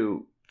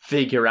to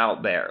figure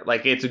out there.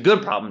 Like it's a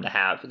good problem to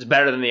have. It's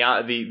better than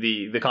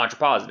the contra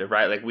positive,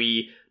 right? Like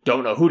we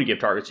don't know who to give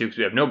targets to because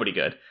we have nobody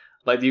good.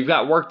 Like you've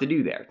got work to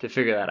do there to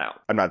figure that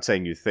out. I'm not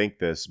saying you think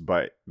this,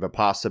 but the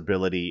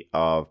possibility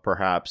of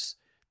perhaps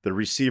the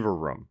receiver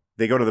room.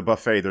 They go to the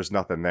buffet, there's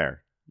nothing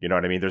there. You know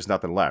what I mean? There's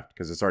nothing left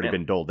because it's already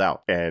been doled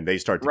out. And they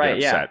start to get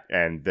upset.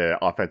 Yeah. And the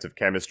offensive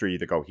chemistry,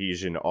 the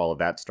cohesion, all of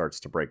that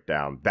starts to break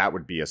down. That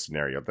would be a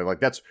scenario. They're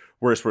like, that's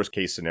worst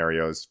case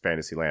scenarios,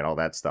 fantasy land, all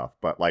that stuff.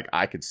 But like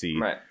I could see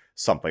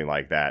something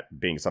like that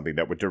being something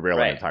that would derail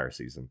an entire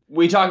season.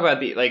 We talk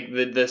about the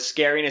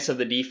scariness of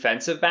the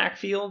defensive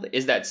backfield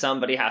is that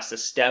somebody has to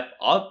step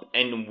up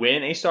and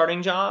win a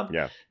starting job.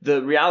 Yeah.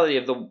 The reality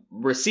of the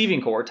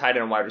receiving core, tight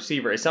end and wide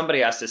receiver, is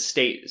somebody has to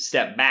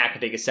step back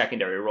and take a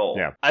secondary role.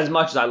 Yeah. As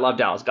much as I love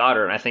Dallas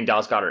Goedert, and I think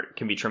Dallas Goedert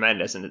can be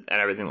tremendous and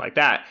everything like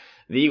that,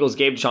 the Eagles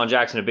gave Deshaun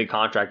Jackson a big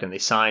contract and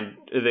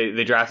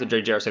they drafted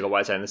J.J.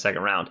 Arcega-Whiteside in the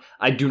second round.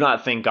 I do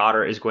not think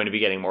Goddard is going to be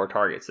getting more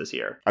targets this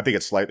year. I think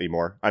it's slightly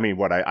more. I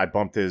mean, I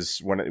bumped his,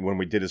 when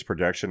we did his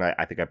projection,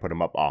 I think I put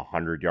him up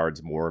 100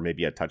 yards more,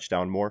 maybe a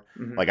touchdown more.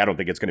 Mm-hmm. Like, I don't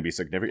think it's going to be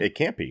significant. It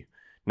can't be.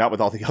 Not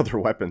with all the other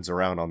weapons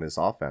around on this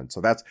offense.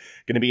 So that's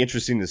going to be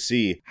interesting to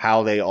see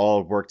how they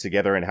all work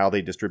together and how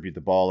they distribute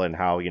the ball and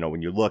how,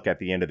 when you look at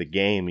the end of the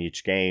game,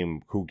 each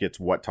game, who gets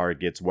what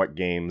targets, what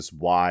games,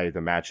 why,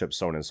 the matchup,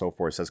 so on and so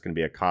forth. So that's going to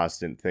be a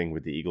constant thing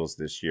with the Eagles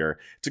this year.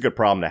 It's a good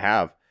problem to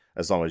have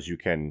as long as you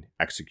can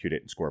execute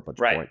it and score a bunch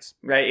of points.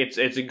 Right. It's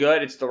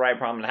the right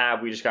problem to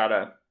have. We just got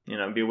to,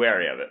 be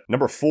wary of it.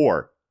 Number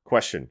 4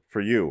 question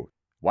for you.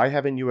 Why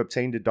haven't you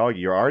obtained a dog?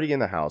 You're already in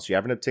the house. You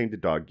haven't obtained a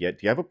dog yet.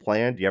 Do you have a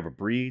plan? Do you have a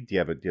breed? Do you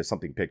have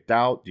something picked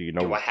out? Do you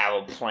know? Do I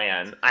have a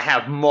plan? I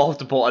have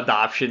multiple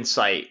adoption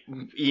site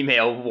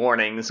email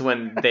warnings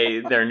when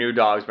their new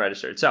dog's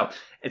registered. So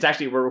it's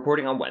actually, we're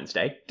recording on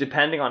Wednesday.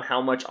 Depending on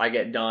how much I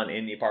get done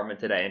in the apartment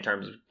today in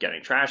terms of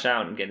getting trash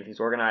out and getting things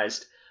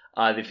organized,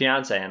 the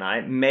fiance and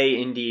I may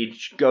indeed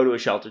go to a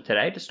shelter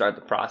today to start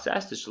the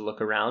process, just to look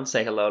around,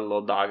 say hello to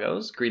little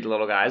doggos, greet the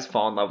little guys,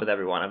 fall in love with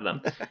every one of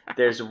them.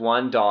 There's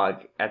one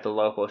dog at the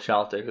local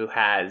shelter who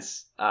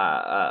has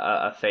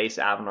a face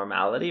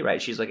abnormality,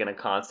 right? She's like in a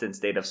constant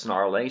state of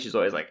snarling. She's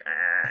always like,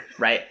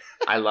 right?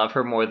 I love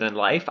her more than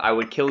life. I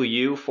would kill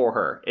you for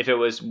her. If it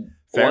was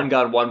Fair. One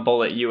gun, one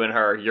bullet, you and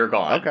her, you're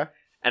gone. Okay.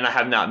 And I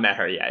have not met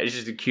her yet. It's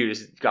just the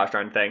cutest gosh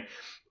darn thing.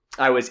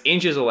 I was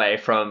inches away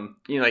from,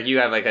 like you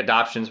have like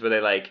adoptions where they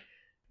like,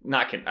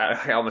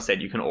 I almost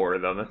said you can order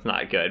them. That's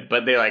not good.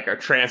 But they like are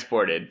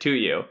transported to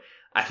you.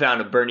 I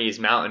found a Bernese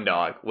Mountain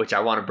Dog, which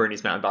I want a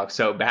Bernese Mountain Dog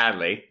so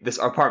badly. This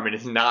apartment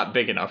is not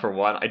big enough for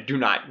one. I do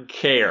not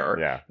care.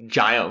 Yeah.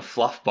 Giant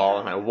fluff ball,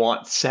 and I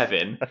want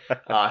 7.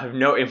 I have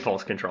no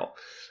impulse control.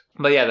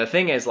 But yeah, the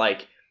thing is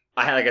like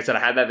I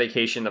had that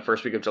vacation the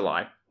first week of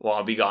July. Well,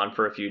 I'll be gone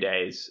for a few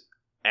days.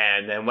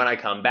 And then when I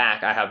come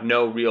back, I have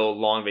no real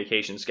long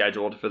vacation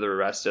scheduled for the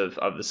rest of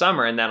the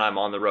summer. And then I'm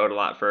on the road a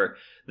lot for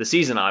the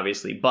season,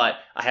 obviously. But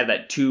I have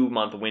that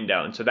 2-month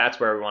window. And so that's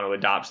where we want to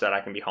adopt so that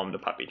I can be home to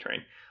puppy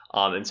train.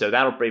 And so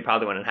that'll be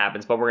probably when it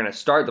happens. But we're going to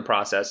start the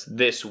process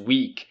this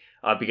week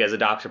because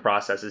adoption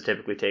processes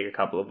typically take a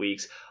couple of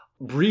weeks.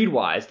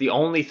 Breed-wise, the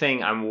only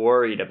thing I'm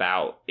worried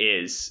about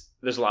is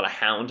there's a lot of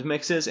hound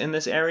mixes in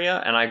this area,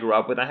 and I grew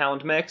up with a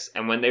hound mix,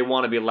 and when they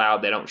want to be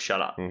loud, they don't shut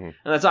up. Mm-hmm. And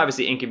that's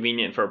obviously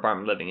inconvenient for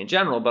apartment living in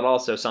general, but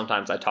also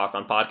sometimes I talk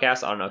on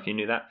podcasts. I don't know if you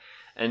knew that.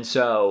 And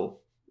so,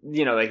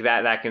 like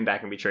that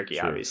can be tricky,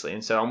 sure. Obviously.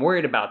 And so I'm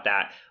worried about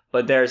that.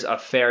 But there's a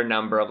fair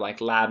number of like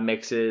lab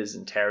mixes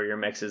and terrier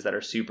mixes that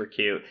are super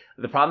cute.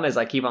 The problem is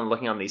I keep on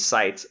looking on these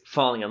sites,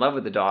 falling in love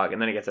with the dog, and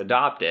then it gets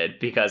adopted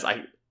because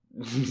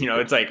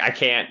it's like I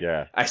can't.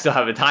 Yeah. I still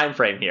have a time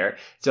frame here.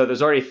 So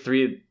there's already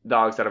 3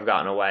 dogs that have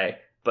gotten away,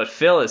 but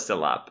Phil is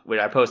still up.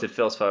 I posted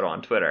Phil's photo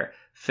on Twitter.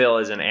 Phil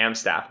is an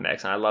Amstaff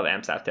mix, and I love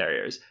Amstaff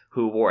Terriers,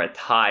 who wore a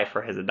tie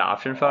for his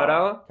adoption photo.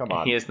 Oh, come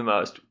on. He is the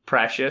most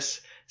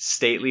precious,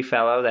 stately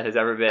fellow that has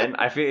ever been.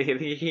 I feel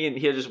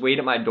he'll just wait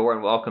at my door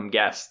and welcome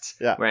guests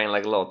wearing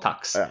like little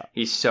tux. Yeah.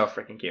 He's so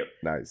freaking cute.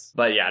 Nice.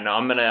 But yeah, no,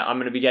 I'm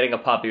gonna be getting a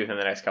puppy within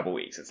the next couple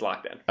weeks. It's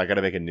locked in. I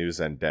gotta make a news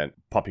indent.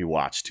 Puppy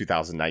Watch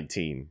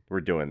 2019.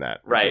 We're doing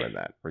that.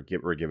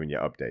 We're giving you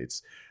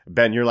updates.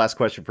 Ben, your last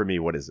question for me.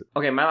 What is it?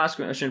 Okay, my last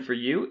question for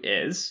you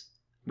is: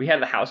 we have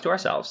the house to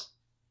ourselves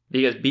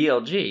because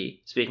BLG,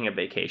 speaking of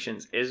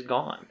vacations, is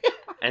gone.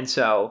 And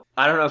so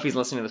I don't know if he's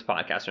listening to this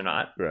podcast or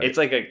not. Right. It's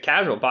like a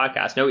casual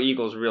podcast. No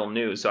Eagles real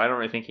news. So I don't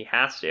really think he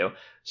has to.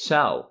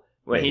 So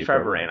he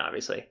forever rain,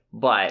 obviously.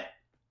 But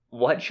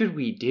what should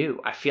we do?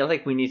 I feel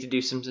like we need to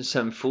do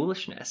some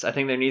foolishness. I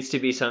think there needs to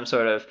be some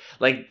sort of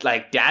like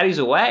daddy's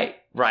away,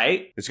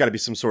 right? There's got to be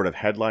some sort of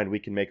headline we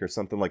can make or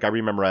something. Like I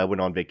remember I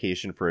went on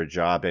vacation for a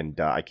job and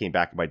I came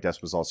back and my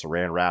desk was all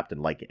saran wrapped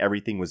and like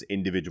everything was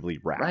individually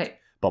wrapped. Right.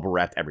 Bubble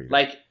wrapped, everything.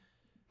 Like,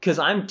 because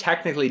I'm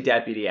technically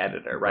deputy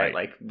editor, right?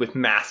 Like with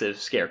massive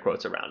scare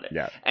quotes around it.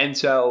 Yeah. And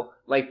so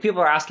like people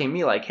are asking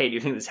me like, hey, do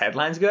you think this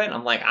headline's good? And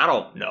I'm like, I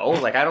don't know.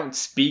 Like I don't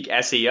speak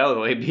SEO the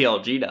way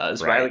BLG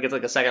does, right? Like it's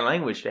like a second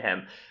language to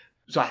him.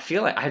 So I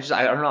feel like I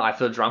don't know. I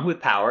feel drunk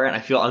with power and I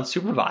feel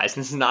unsupervised.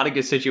 This is not a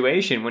good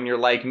situation when you're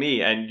like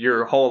me and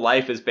your whole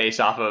life is based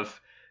off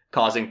of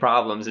causing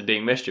problems and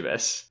being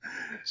mischievous.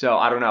 So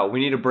I don't know.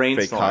 We need a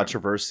brainstorm. Fake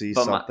controversy,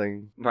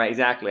 something. Right,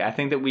 exactly. I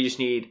think that we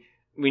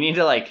need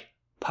to like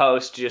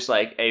post just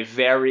like a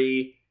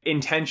very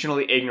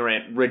intentionally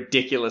ignorant,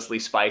 ridiculously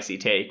spicy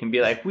take and be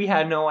like, we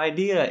had no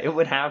idea it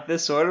would have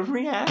this sort of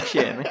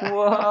reaction. Like,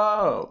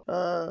 whoa.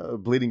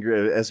 Bleeding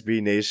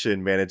SB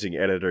Nation managing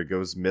editor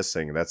goes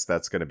missing.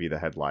 That's going to be the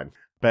headline.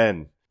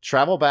 Ben,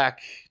 travel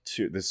back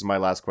to, this is my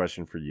last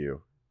question for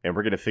you. And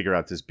we're going to figure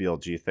out this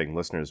BLG thing.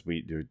 Listeners,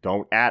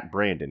 don't at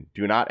Brandon.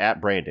 Do not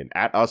at Brandon.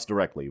 At us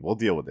directly. We'll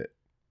deal with it.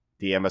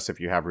 DM us if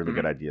you have really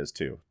good ideas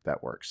too.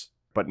 That works.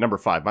 But number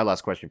 5, my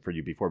last question for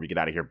you before we get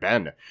out of here.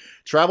 Ben,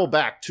 travel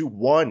back to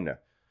one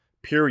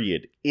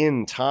period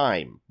in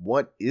time.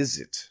 What is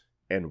it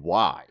and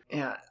why?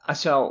 Yeah,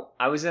 so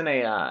I was in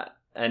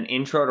an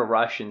Intro to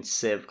Russian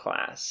Civ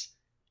class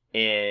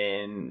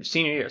in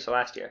senior year, so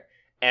last year.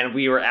 And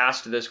we were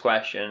asked this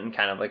question,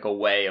 kind of like a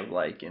way of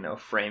like,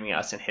 framing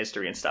us in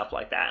history and stuff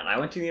like that. And I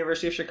went to the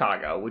University of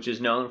Chicago, which is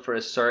known for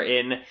a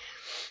certain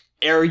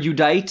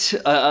erudite,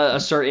 a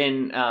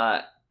certain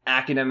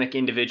academic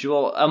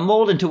individual, a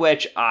mold into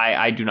which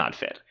I do not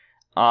fit.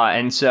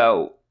 And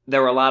so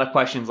there were a lot of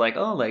questions like,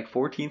 oh, like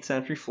 14th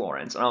century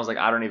Florence. And I was like,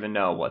 I don't even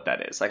know what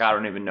that is. Like, I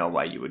don't even know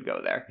why you would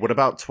go there. What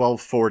about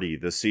 1240,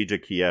 the siege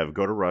of Kiev?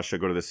 Go to Russia,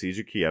 go to the siege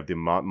of Kiev, the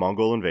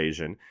Mongol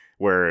invasion,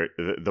 where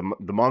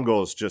the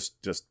Mongols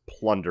just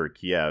plunder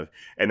Kiev.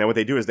 And then what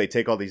they do is they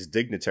take all these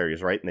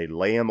dignitaries, right? And they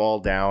lay them all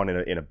down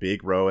in a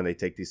big row, and they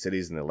take these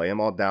cities and they lay them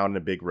all down in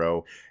a big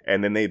row.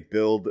 And then they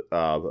build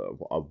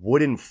a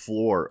wooden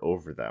floor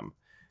over them.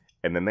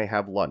 And then they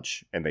have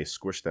lunch, and they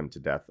squish them to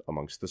death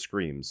amongst the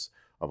screams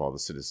of all the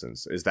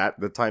citizens. Is that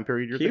the time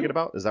period you're thinking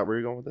about? Is that where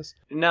you're going with this?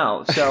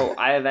 No. So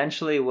I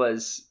eventually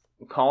was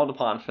called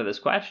upon for this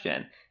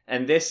question.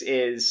 And this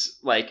is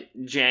like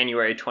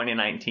January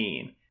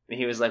 2019. And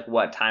he was like,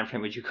 what time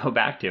frame would you go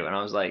back to? And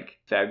I was like,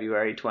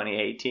 February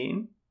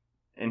 2018.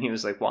 And he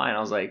was like, why? And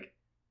I was like,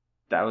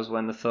 that was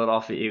when the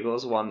Philadelphia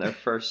Eagles won their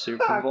first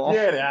Super Bowl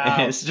in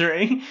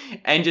history.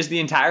 And just the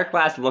entire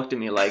class looked at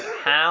me like,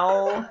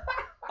 how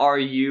are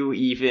you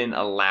even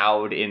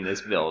allowed in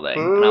this building?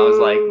 And I was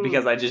like,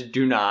 because I just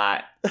do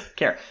not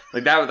care.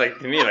 Like, that was like,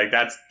 to me, like,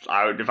 that's,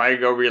 if I could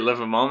go relive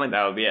a moment,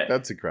 that would be it.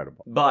 That's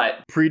incredible.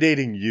 But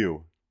predating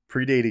you,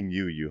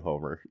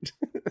 Homer.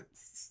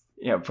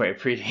 Yeah,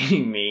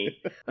 predating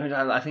me.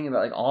 I think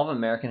about like all of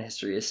American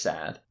history is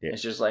sad. Yeah.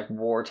 It's just like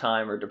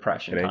wartime or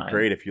depression time. It ain't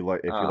great if you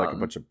like a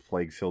bunch of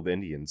plague-filled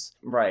Indians.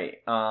 Right.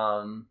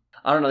 I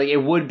don't know. Like, it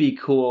would be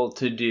cool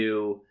to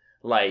do,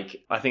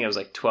 like, I think it was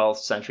like 12th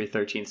century,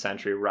 13th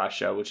century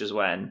Russia, which is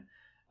when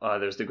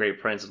there's the great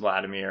Prince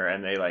Vladimir,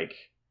 and they like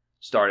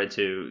started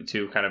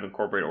to kind of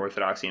incorporate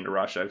Orthodoxy into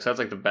Russia, because that's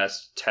like the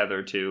best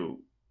tether to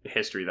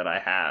history that I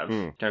have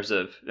in terms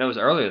of. It was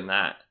earlier than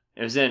that.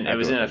 It was in a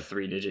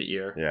 3-digit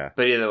year. Yeah.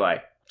 But either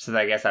way, so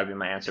I guess that'd be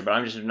my answer. But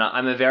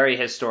I'm a very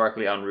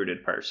historically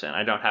unrooted person.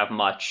 I don't have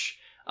much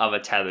of a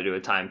tether to a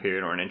time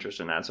period or an interest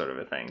in that sort of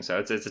a thing. So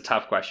it's a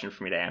tough question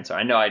for me to answer.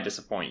 I know I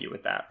disappoint you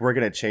with that. We're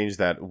going to change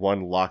that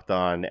one Locked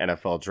On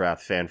NFL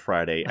Draft Fan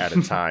Friday at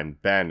a time.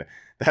 Ben,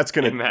 that's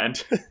going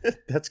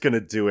to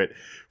do it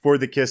for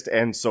the Kist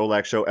and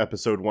Solak Show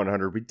episode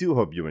 100. We do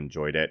hope you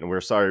enjoyed it. And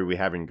we're sorry we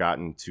haven't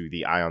gotten to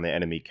the Eye on the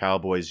Enemy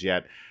Cowboys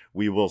yet.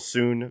 We will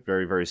soon,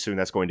 very, very soon.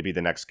 That's going to be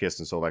the next Kist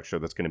and Solak Show.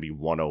 That's going to be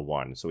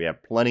 101. So we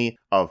have plenty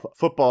of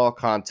football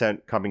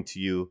content coming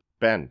to you.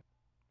 Ben,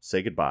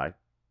 say goodbye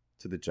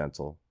to the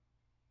gentle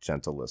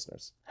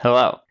listeners.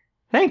 Hello.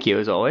 Thank you,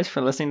 as always,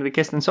 for listening to the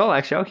Kist and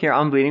Solak Show here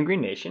on Bleeding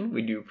Green Nation.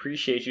 We do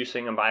appreciate you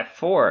swinging by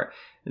for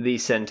the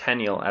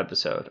centennial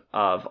episode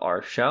of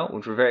our show,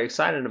 which we're very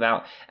excited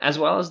about, as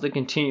well as the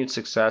continued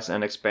success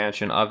and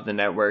expansion of the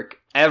network.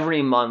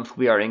 Every month,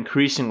 we are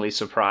increasingly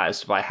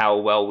surprised by how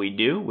well we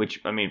do, which,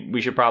 I mean,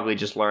 we should probably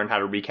just learn how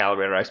to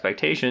recalibrate our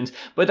expectations,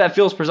 but that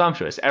feels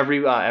presumptuous.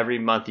 Every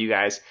month, you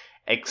guys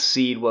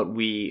exceed what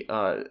we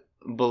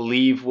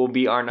believe will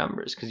be our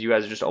numbers, because you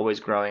guys are just always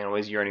growing and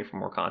always yearning for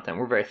more content.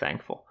 We're very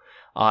thankful.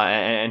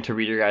 And to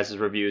read your guys'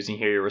 reviews and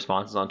hear your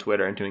responses on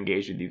Twitter and to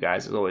engage with you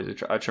guys is always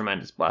a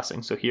tremendous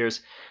blessing. So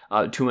here's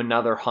to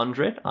another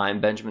 100.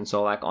 I'm Benjamin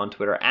Solak on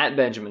Twitter at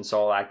Benjamin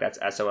Solak. That's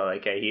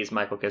Solak. He's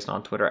Michael Kist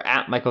on Twitter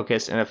at Michael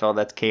Kist NFL.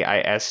 That's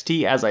Kist.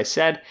 As I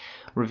said,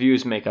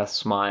 reviews make us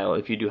smile.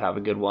 If you do have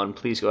a good one,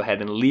 please go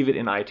ahead and leave it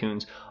in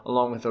iTunes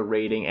along with a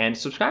rating and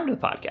subscribe to the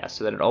podcast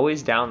so that it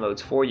always downloads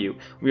for you.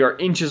 We are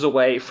inches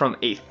away from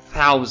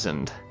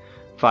 1,000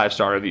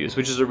 5-star reviews,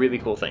 which is a really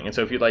cool thing. And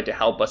so if you'd like to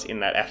help us in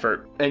that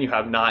effort and you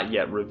have not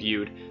yet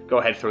reviewed, go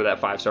ahead, throw that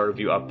 5-star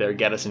review up there,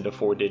 get us into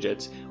 4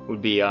 digits.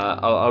 Would be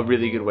a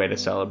really good way to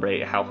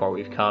celebrate how far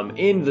we've come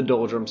in the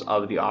doldrums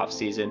of the off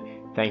season.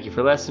 Thank you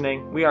for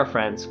listening. We are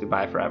friends.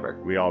 Goodbye forever.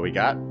 We all we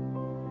got.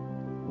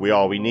 We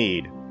all we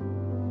need.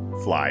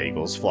 Fly,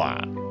 Eagles,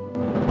 fly.